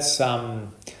 That's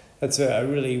a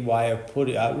really good way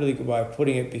of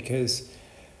putting it, because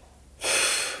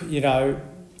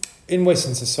in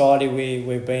Western society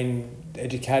we've been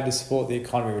educated to support the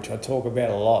economy, which I talk about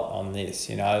a lot on this.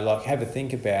 Have a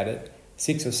think about it.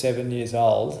 6 or 7 years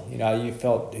old, you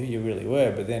felt who you really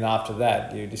were, but then after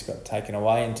that, you just got taken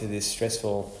away into this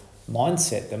stressful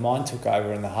mindset. The mind took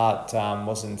over, and the heart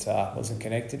wasn't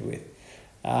connected with.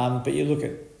 But you look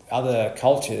at other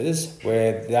cultures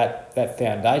where that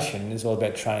foundation is all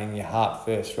about training your heart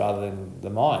first rather than the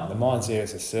mind. The mind's there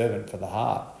as a servant for the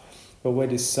heart, but we're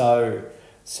just so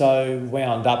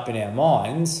wound up in our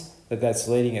minds that's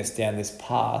leading us down this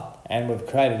path, and we've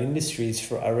created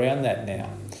industries around that now.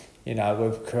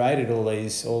 We've created all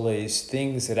these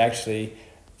things that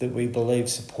we believe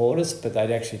support us, but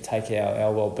they'd actually take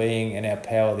our well-being and our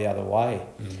power the other way.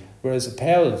 Whereas the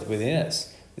power is within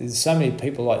us. There's so many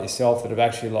people like yourself that have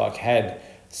actually had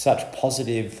such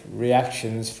positive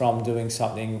reactions from doing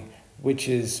something which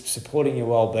is supporting your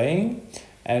well-being,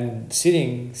 and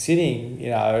sitting,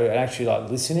 and actually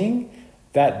listening.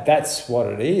 That's what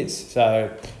it is.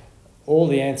 So all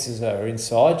the answers are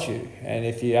inside you, and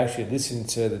if you actually listen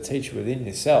to the teacher within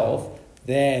yourself,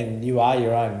 then you are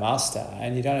your own master,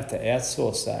 and you don't have to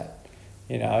outsource that.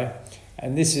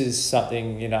 And this is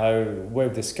something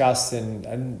we've discussed,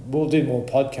 and we'll do more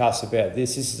podcasts about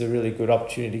this. This is a really good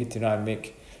opportunity to get to know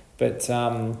Mick. But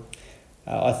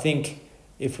I think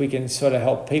if we can sort of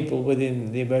help people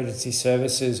within the emergency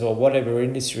services or whatever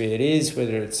industry it is,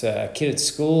 whether it's a kid at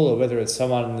school or whether it's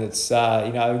someone that's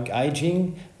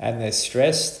aging and they're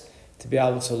stressed, to be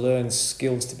able to learn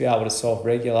skills to be able to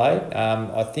self-regulate,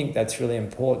 I think that's really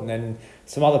important. And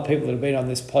some other people that have been on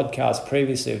this podcast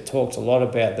previously have talked a lot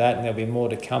about that, and there'll be more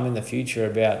to come in the future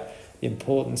about the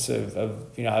importance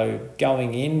of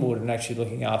going inward and actually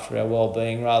looking after our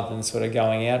well-being rather than sort of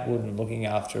going outward and looking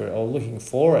after it or looking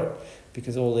for it,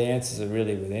 because all the answers are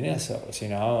really within ourselves,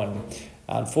 and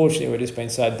unfortunately we've just been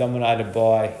so dominated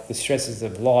by the stresses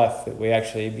of life that we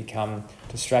actually become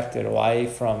distracted away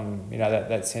from,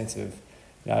 that sense of,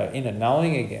 inner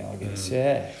knowing again, I guess.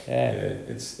 Yeah,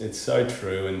 it's so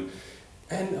true.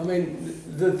 And I mean,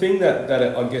 the thing that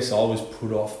I guess I was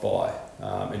put off by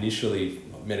initially,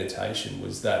 meditation,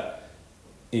 was that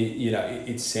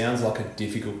it sounds like a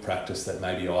difficult practice that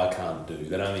maybe I can't do,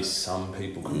 that only some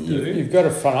people can do. You've got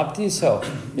to front up to yourself.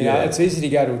 It's easy to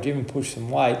go to a gym and push some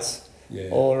weights,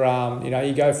 or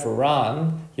you go for a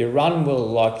run. Your run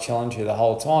will challenge you the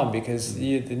whole time, because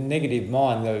the negative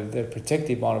mind, the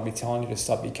protective mind, will be telling you to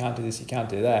stop. You can't do this. You can't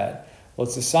do that. Well,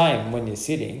 it's the same when you're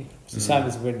sitting. It's the same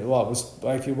as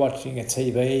if you're watching a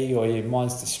TV or your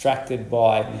mind's distracted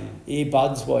by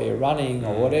earbuds while you're running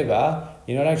or whatever.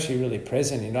 You're not actually really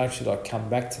present. You're not actually come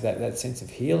back to that sense of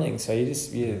healing. So you're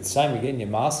the same again. You're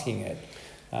masking it.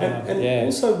 And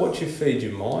also what you feed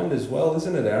your mind as well,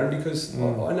 isn't it, Aaron? Because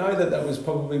I know that was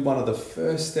probably one of the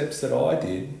first steps that I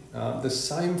did. The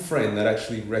same friend that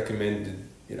actually recommended,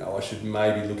 I should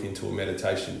maybe look into a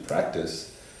meditation practice,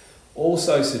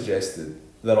 also suggested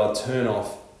that I turn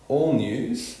off all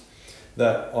news,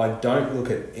 that I don't look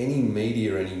at any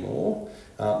media anymore,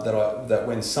 that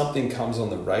when something comes on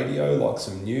the radio, like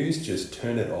some news, just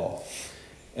turn it off.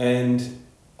 And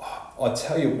I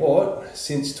tell you what,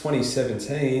 since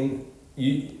 2017,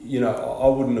 I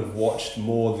wouldn't have watched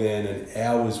more than an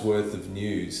hour's worth of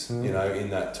news, in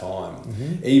that time.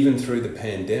 Mm-hmm. Even through the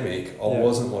pandemic, I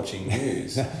wasn't watching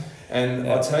news. And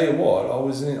I tell you what, I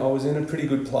was in a pretty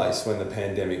good place when the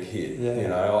pandemic hit.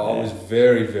 I was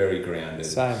very, very grounded.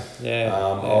 Same.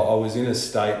 I was in a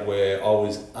state where I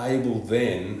was able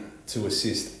then to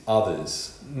assist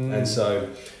others. And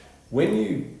so when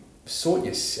you sort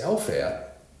yourself out,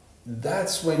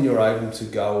 that's when you're able to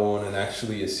go on and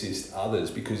actually assist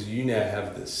others, because you now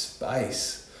have the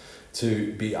space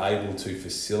to be able to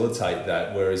facilitate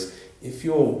that. Whereas if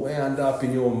you're wound up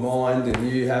in your mind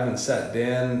and you haven't sat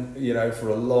down, for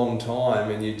a long time,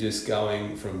 and you're just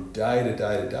going from day to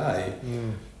day to day,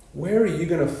 where are you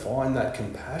going to find that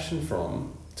compassion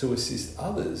from to assist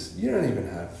others? You don't even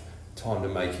have time to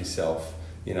make yourself,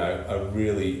 a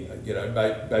really,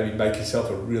 maybe make yourself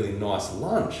a really nice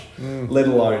lunch, let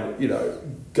alone,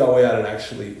 go out and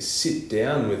actually sit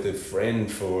down with a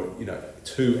friend for,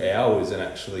 2 hours and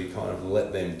actually kind of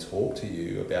let them talk to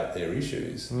you about their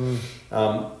issues.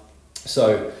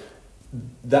 So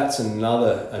that's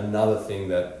another thing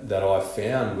that I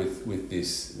found with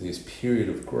this period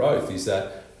of growth, is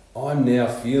that I'm now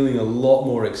feeling a lot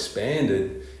more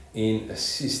expanded in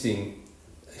assisting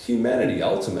humanity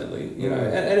ultimately,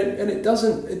 and it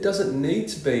doesn't need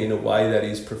to be in a way that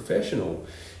is professional.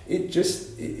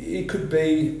 It could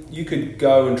be, you could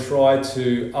go and try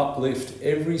to uplift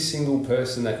every single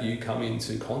person that you come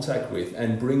into contact with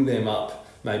and bring them up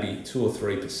maybe 2 or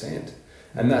 3%,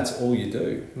 and that's all you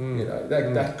do.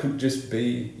 That could just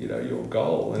be your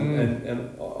goal,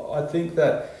 and I think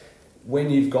that when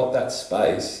you've got that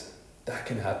space, that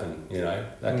can happen.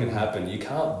 That can happen. You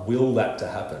can't will that to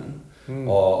happen. I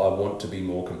want to be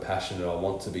more compassionate, I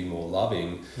want to be more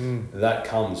loving. That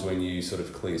comes when you sort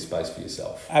of clear space for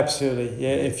yourself. Absolutely,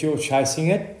 yeah. If you're chasing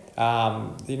it,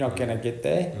 you're not going to get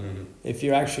there. If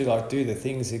you actually do the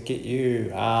things that get you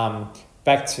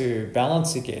back to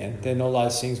balance again, then all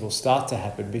those things will start to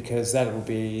happen, because that will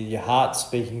be your heart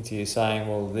speaking to you, saying,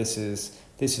 well, this is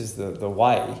the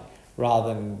way,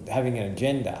 rather than having an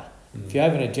agenda. If you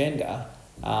have an agenda,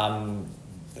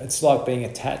 it's like being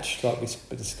attached, like we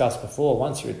discussed before.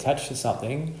 Once you're attached to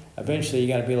something, eventually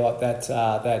you're going to be like that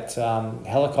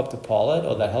helicopter pilot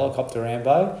or that helicopter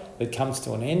Rambo that comes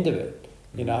to an end of it,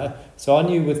 So I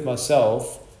knew with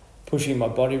myself, pushing my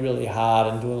body really hard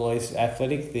and doing all these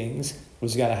athletic things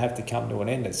was going to have to come to an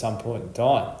end at some point in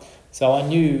time. So I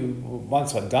knew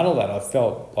once I'd done all that, I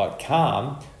felt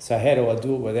calm. So how do I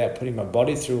do it without putting my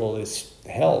body through all this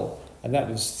hell? And that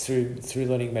was through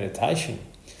learning meditation.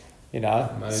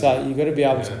 Amazing. So you've got to be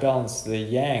able to balance the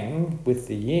yang with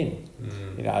the yin,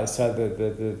 so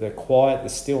the quiet, the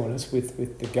stillness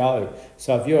with the go.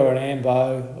 So if you're an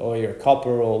ambo or you're a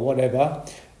copper or whatever,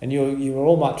 and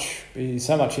you're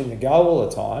so much in the go all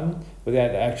the time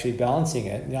without actually balancing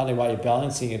it, and the only way you're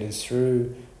balancing it is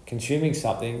through consuming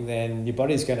something, then your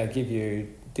body's going to give you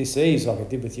dis-ease like it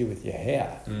did with you with your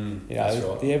hair. That's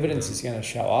right. The evidence is going to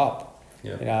show up.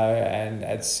 Yeah. And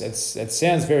it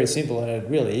sounds very simple, and it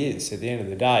really is. At the end of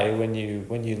the day, when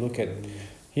you look at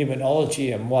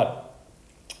humanology and what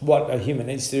what a human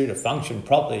needs to do to function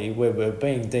properly, where we're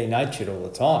being denatured all the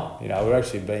time. You know, we're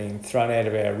actually being thrown out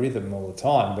of our rhythm all the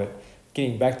time, but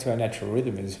getting back to our natural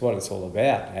rhythm is what it's all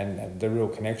about, and the real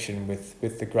connection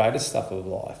with the greater stuff of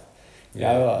life. You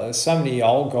know, so many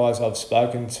old guys I've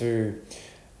spoken to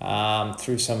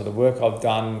through some of the work I've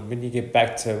done, when you get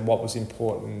back to what was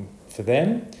important for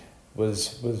them,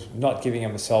 was not giving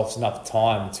themselves enough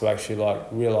time to actually like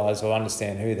realise or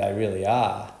understand who they really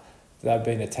are. They've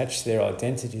been attached to their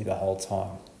identity the whole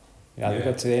time. You know, They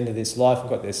got to the end of this life and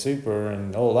got their super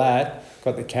and all that,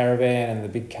 got the caravan and the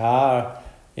big car,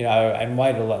 you know, and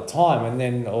waited all that time, and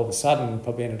then all of a sudden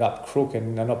probably ended up crook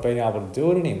and not being able to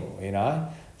do it anymore, you know.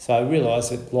 So I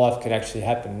realised that life can actually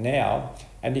happen now,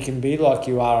 and you can be like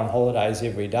you are on holidays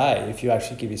every day if you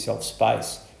actually give yourself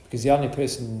space, because the only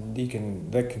person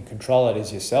that can control it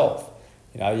is yourself.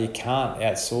 You know, you can't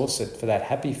outsource it for that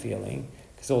happy feeling,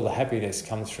 because all the happiness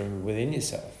comes from within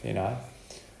yourself, you know.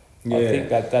 Yeah. I think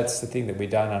that's the thing that we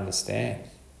don't understand.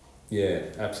 Yeah,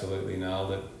 absolutely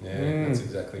nailed it. Yeah, that's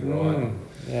exactly right.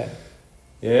 Yeah.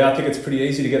 Yeah, I think it's pretty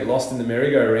easy to get lost in the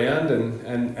merry-go-round,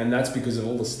 and that's because of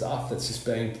all the stuff that's just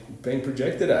being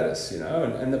projected at us, you know,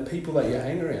 and the people that you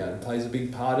hang around plays a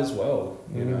big part as well,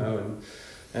 you know,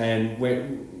 and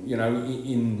when, you know,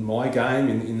 in my game,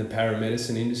 in the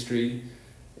paramedicine industry,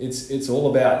 it's all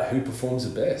about who performs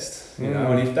the best, you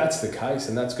know, and if that's the case,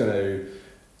 and that's going to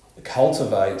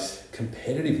cultivate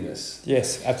competitiveness.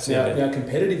 Yes, absolutely. Now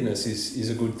competitiveness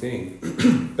is a good thing,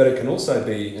 but it can also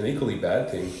be an equally bad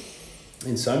thing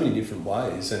in so many different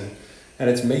ways, and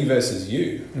it's me versus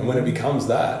you. And when it becomes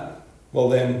that, well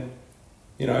then,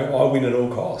 you know, I win at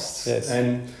all costs. Yes.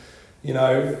 And you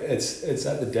know, it's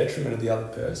at the detriment of the other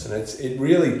person. It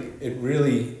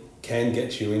really can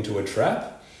get you into a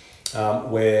trap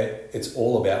where it's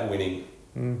all about winning.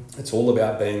 It's all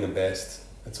about being the best.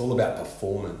 It's all about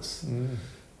performance.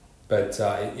 But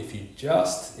if you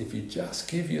just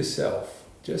give yourself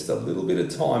just a little bit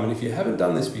of time, and if you haven't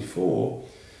done this before,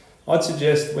 I'd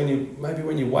suggest when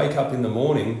you wake up in the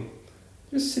morning,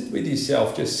 just sit with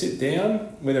yourself. Just sit down,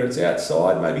 whether it's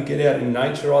outside, maybe get out in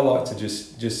nature. I like to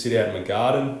just sit out in my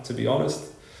garden, to be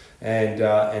honest,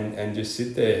 and just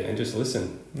sit there and just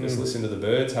listen. Just listen to the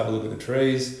birds, have a look at the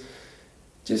trees.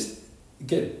 Just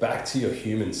get back to your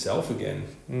human self again.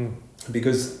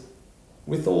 Because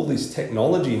with all this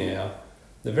technology now,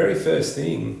 the very first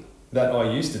thing that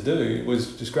I used to do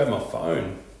was just grab my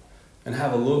phone and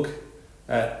have a look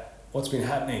at what's been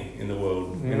happening in the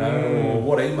world, you know, or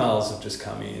what emails have just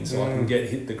come in, so I can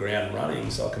hit the ground running,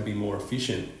 so I can be more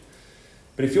efficient.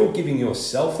 But if you're giving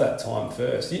yourself that time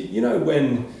first, you know,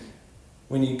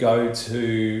 when you go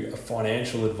to a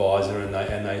financial advisor and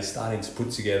they're starting to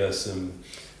put together some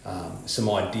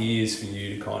ideas for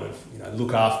you to kind of, you know,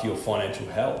 look after your financial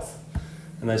health,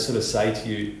 and they sort of say to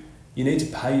you, you need to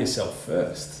pay yourself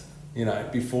first, you know,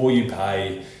 before you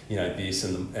pay, you know, this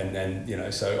and you know,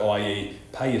 so i.e.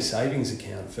 pay your savings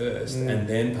account first, and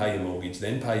then pay your mortgage,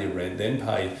 then pay your rent, then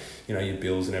pay, you know, your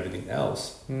bills and everything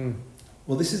else.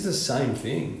 Well, this is the same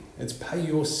thing. It's pay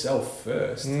yourself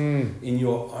first in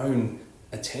your own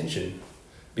attention.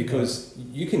 Because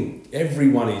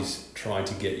everyone is trying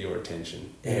to get your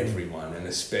attention, everyone, and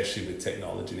especially with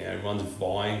technology now, everyone's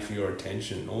vying for your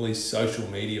attention. All these social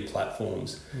media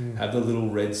platforms have the little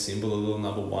red symbol, the little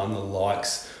number 1, the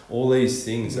likes, all these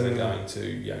things that are going to,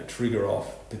 you know, trigger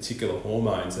off particular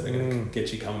hormones that are going to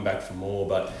get you coming back for more.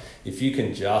 But if you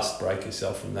can just break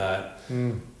yourself from that,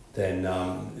 then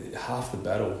half the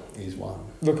battle is won.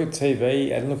 Look at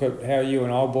TV and look at how you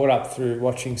and I brought up through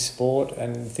watching sport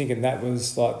and thinking that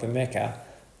was like the mecca,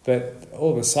 but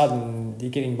all of a sudden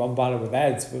you're getting bombarded with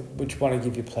ads which want to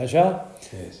give you pleasure.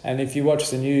 Yes. And if you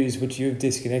watch the news, which you've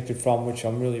disconnected from, which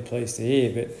I'm really pleased to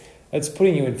hear, but it's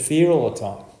putting you in fear all the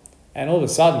time. And all of a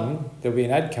sudden there'll be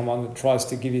an ad come on that tries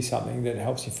to give you something that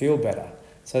helps you feel better.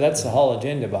 So that's the whole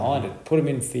agenda behind it. Put them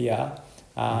in fear.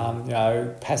 You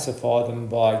know, pacify them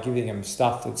by giving them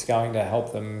stuff that's going to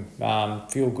help them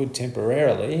feel good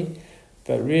temporarily,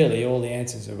 but really all the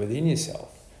answers are within yourself.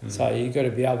 So you've got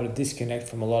to be able to disconnect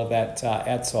from a lot of that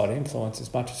outside influence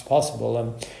as much as possible.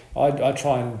 And I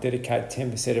try and dedicate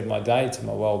 10% of my day to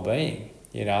my well-being.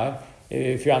 You know,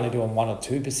 if you're only doing 1 or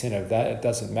 2% of that, it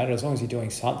doesn't matter, as long as you're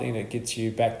doing something that gets you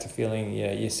back to feeling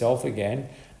yourself again,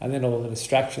 and then all the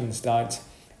distractions don't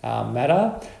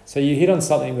matter. So you hit on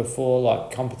something before,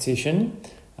 like competition.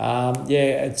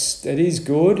 It is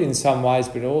good in some ways,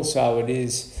 but also it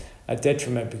is a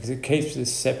detriment because it keeps us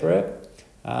separate.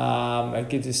 It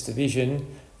gives us division.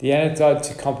 The antidote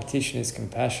to competition is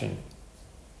compassion.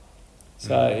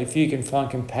 So if you can find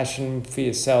compassion for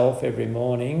yourself every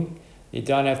morning, You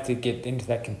don't have to get into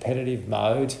that competitive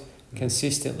mode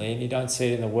consistently, and you don't see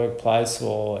it in the workplace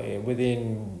or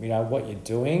within what you're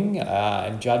doing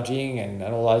and judging and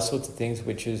all those sorts of things,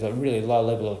 which is a really low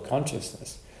level of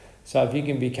consciousness. So if you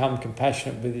can become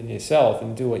compassionate within yourself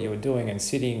and do what you were doing and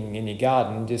sitting in your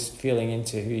garden just feeling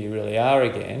into who you really are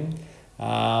again,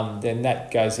 then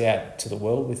that goes out to the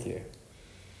world with you.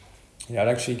 It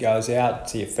actually goes out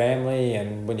to your family,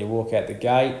 and when you walk out the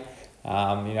gate,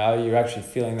 you're actually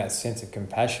feeling that sense of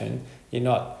compassion. You're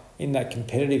not in that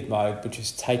competitive mode, which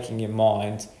is taking your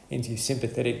mind into your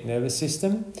sympathetic nervous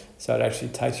system. So it actually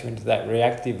takes you into that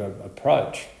reactive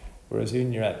approach. Whereas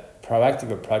when you're at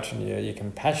proactive approach and you're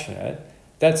compassionate,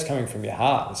 that's coming from your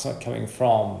heart. It's not coming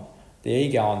from the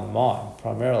ego and the mind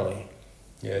primarily.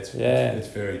 Yeah, it's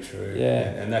very true. Yeah.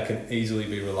 And that can easily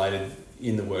be related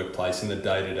in the workplace, in the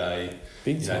day-to-day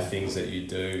things that you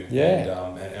do.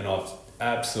 Yeah. And I've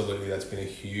absolutely, that's been a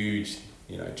huge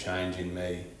change in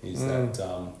me,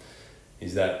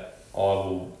 is that I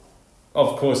will,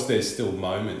 of course there's still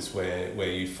moments where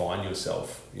you find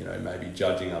yourself maybe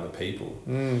judging other people,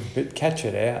 but catch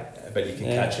it out, but you can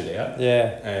catch it out,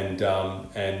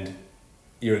 and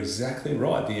you're exactly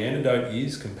right. The antidote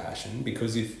is compassion,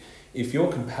 because if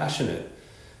you're compassionate,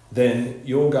 then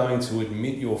you're going to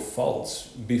admit your faults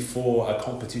before a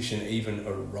competition even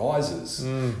arises.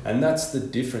 And that's the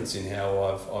difference in how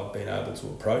I've been able to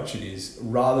approach it, is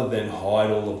rather than hide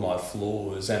all of my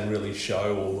flaws and really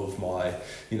show all of my,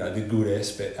 the good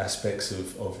aspects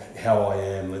of how I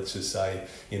am, let's just say,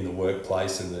 in the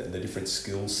workplace and the different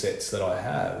skill sets that I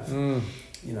have,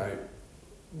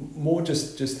 more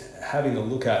just having a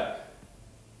look at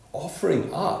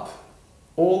offering up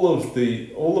all of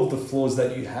the flaws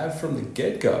that you have from the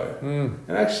get-go,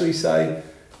 and actually say,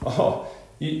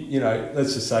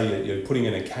 let's just say you're putting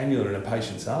in a cannula in a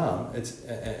patient's arm,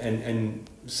 and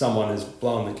someone has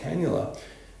blown the cannula.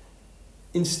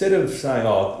 Instead of saying,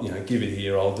 give it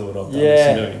here, I'll do it, I've done this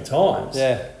a million times.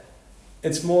 Yeah.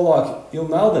 It's more like, you'll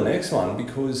nail the next one,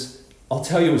 because I'll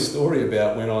tell you a story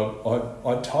about when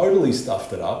I totally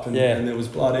stuffed it up and there was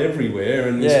blood everywhere,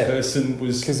 and this person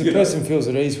was... Because the person feels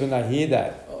at ease when they hear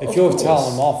that. If you're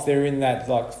telling them off, they're in that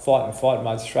fight and fight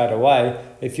mode straight away.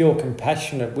 If you're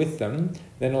compassionate with them,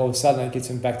 then all of a sudden it gets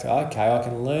them back to, okay, I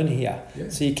can learn here. Yeah.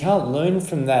 So you can't learn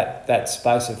from that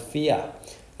space of fear.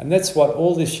 And that's what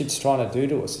all this shit's trying to do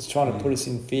to us. It's trying to put us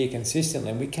in fear consistently,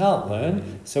 and we can't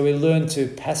learn. So we learn to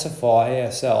pacify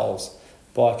ourselves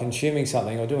by consuming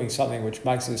something or doing something which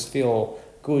makes us feel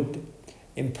good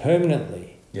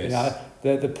impermanently. Yes.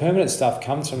 The permanent stuff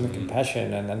comes from the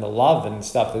compassion and the love and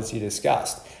stuff as you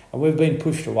discussed. And we've been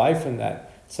pushed away from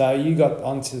that. So you got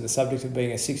onto the subject of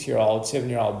being a 6-year-old,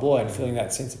 7-year-old boy and feeling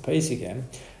that sense of peace again.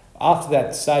 After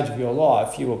that stage of your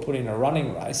life, you were put in a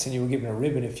running race and you were given a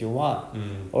ribbon if you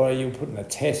won. Or you were put in a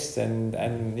test and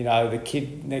the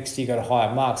kid next to you got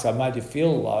higher marks, so it made you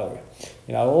feel low.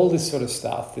 All this sort of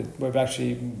stuff that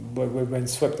we've been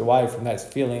swept away from, that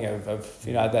feeling of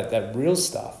that real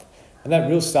stuff. And that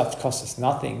real stuff costs us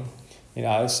nothing,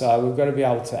 so we've got to be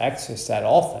able to access that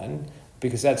often,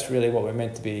 because that's really what we're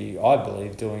meant to be, I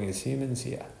believe, doing as humans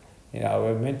here.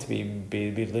 We're meant to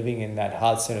be living in that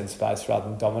heart-centered space rather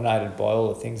than dominated by all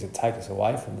the things that take us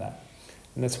away from that.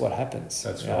 And that's what happens.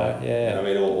 That's right. Yeah. And I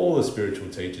mean, all the spiritual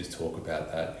teachers talk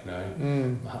about that,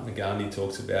 Mahatma Gandhi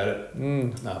talks about it.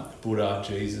 Buddha,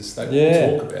 Jesus, they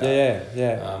all talk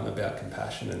about about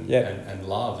compassion and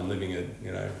love and living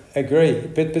Agree.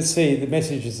 But see, the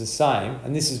message is the same,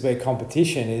 and this is where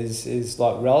competition is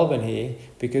like relevant here,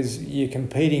 because you're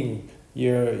competing.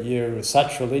 You're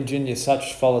such religion,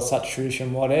 follow such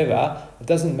tradition, whatever. It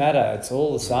doesn't matter. It's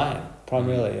all the same.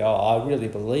 Primarily, I really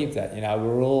believe that.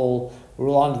 We're all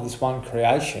under this one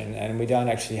creation, and we don't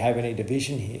actually have any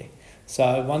division here.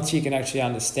 So once you can actually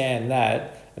understand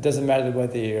that, it doesn't matter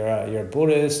whether you're a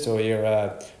Buddhist or you're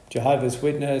a Jehovah's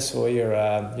Witness or you're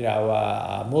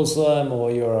a Muslim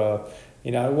or you're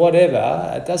a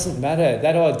whatever. It doesn't matter.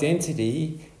 That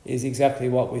identity is exactly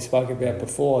what we spoke about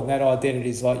before, and that identity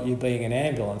is like you being an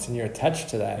ambulance and you're attached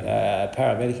to that, a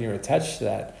paramedic and you're attached to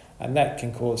that, and that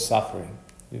can cause suffering,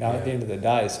 at the end of the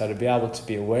day. So to be able to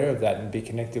be aware of that and be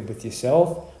connected with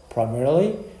yourself primarily,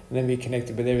 and then be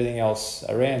connected with everything else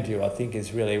around you, I think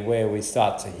is really where we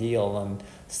start to heal and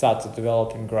start to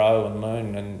develop and grow and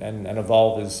learn and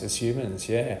evolve as humans,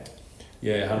 Yeah,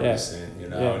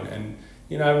 100%, and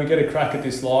we get a crack at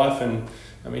this life, and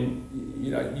I mean,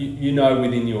 you know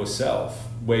within yourself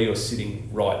where you're sitting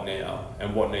right now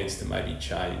and what needs to maybe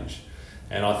change.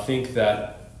 And I think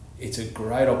that it's a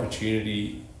great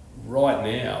opportunity right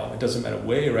now, it doesn't matter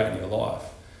where you're at in your life,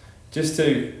 just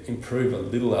to improve a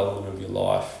little element of your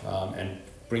life and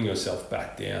bring yourself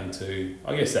back down to,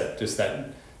 I guess,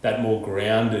 that more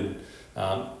grounded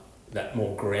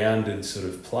sort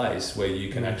of place where you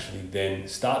can actually then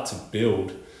start to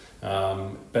build,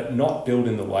 but not build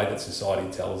in the way that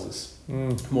society tells us.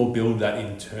 More build that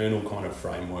internal kind of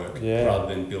framework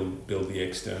rather than build the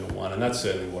external one. And that's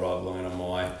certainly what I've learned on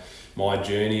my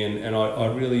journey. And I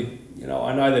really,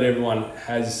 I know that everyone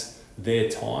has their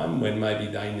time when maybe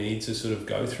they need to sort of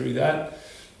go through that.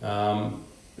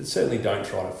 But certainly don't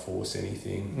try to force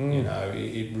anything.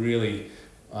 It really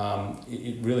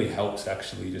helps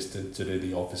actually just to do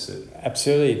the opposite.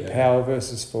 Absolutely. Power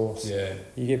versus force. Yeah.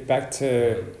 You get back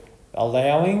to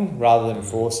allowing rather than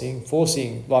forcing.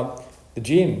 Forcing, like the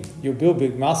gym, you'll build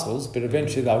big muscles, but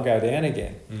eventually they'll go down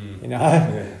again.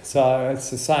 So it's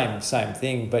the same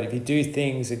thing. But if you do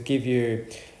things that give you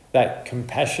that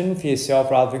compassion for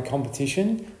yourself rather than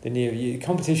competition, then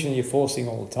competition you're forcing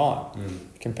all the time.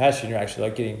 Compassion, you're actually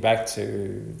like getting back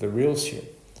to the real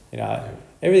shit.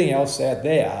 Everything else out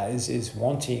there is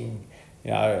wanting.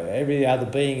 Every other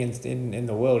being in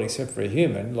the world except for a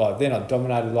human, like they're not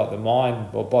dominated like the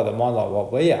mind or by the mind like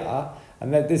what we are,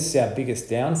 and this is our biggest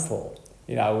downfall.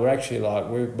 We're actually like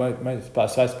we're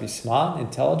supposed to be smart,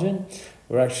 intelligent.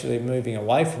 We're actually moving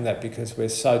away from that because we're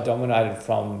so dominated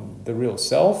from the real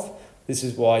self. This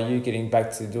is why you getting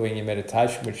back to doing your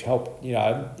meditation, which helped, you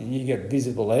get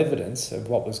visible evidence of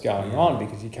what was going on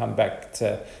because you come back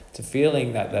to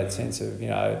feeling that sense of,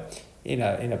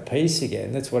 inner peace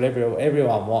again. That's what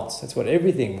everyone wants. That's what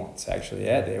everything wants actually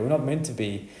out there. We're not meant to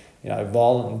be,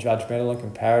 violent and judgmental and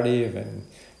comparative and,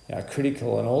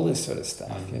 critical and all this sort of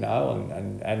stuff,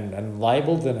 and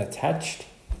labelled and attached,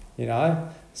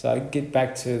 So get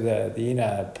back to the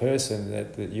inner person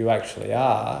that you actually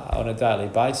are on a daily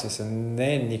basis, and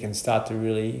then you can start to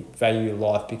really value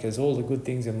life because all the good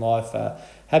things in life are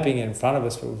happening in front of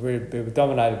us, but we're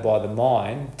dominated by the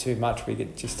mind too much. We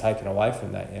get just taken away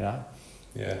from that, Yeah,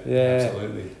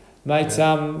 absolutely. Mate,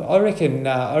 I reckon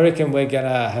we're going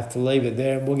to have to leave it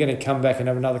there, and we're going to come back and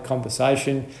have another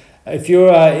conversation. If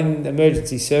you're in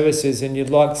emergency services and you'd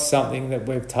like something that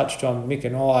we've touched on, Mick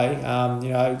and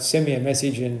I, send me a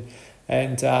message and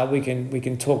we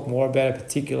can talk more about a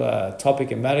particular topic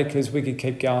and matter because we could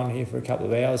keep going here for a couple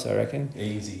of hours, I reckon.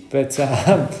 Easy. But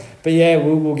yeah,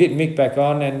 we'll get Mick back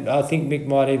on, and I think Mick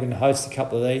might even host a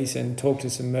couple of these and talk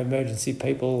to some emergency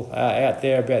people out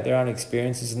there about their own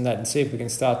experiences and that, and see if we can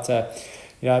start to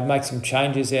make some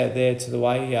changes out there to the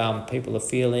way people are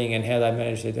feeling and how they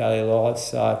manage their daily lives.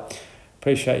 So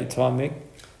appreciate your time, Mick.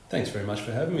 Thanks very much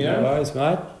for having me, No Aaron. worries,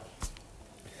 mate.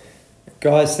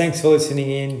 Guys, thanks for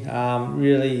listening in.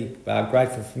 Really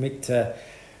grateful for Mick to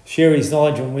share his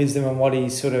knowledge and wisdom and what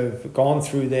he's sort of gone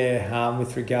through there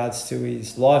with regards to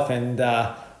his life and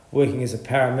working as a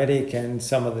paramedic and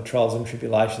some of the trials and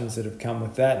tribulations that have come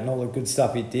with that and all the good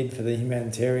stuff he did for the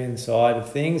humanitarian side of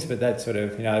things, but that sort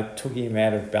of, took him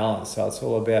out of balance. So it's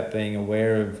all about being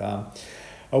aware of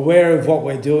what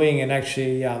we're doing and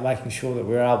actually making sure that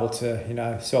we're able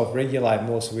to, self-regulate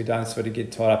more so we don't sort of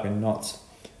get tied up in knots.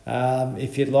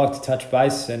 If you'd like to touch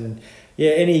base and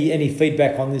any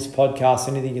feedback on this podcast,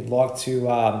 anything you'd like to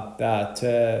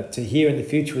hear in the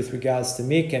future with regards to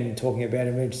Mick and talking about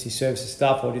emergency services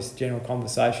stuff or just general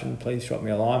conversation, please drop me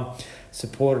a line.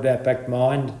 Support at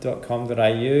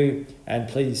outbackmind.com.au and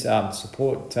please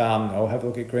support or have a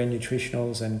look at Green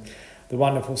Nutritionals and the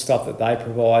wonderful stuff that they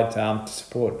provide to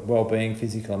support wellbeing,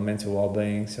 physical and mental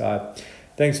wellbeing. So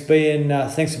thanks for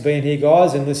being here,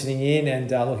 guys, and listening in, and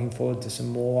looking forward to some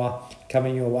more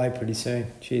coming your way pretty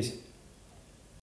soon. Cheers.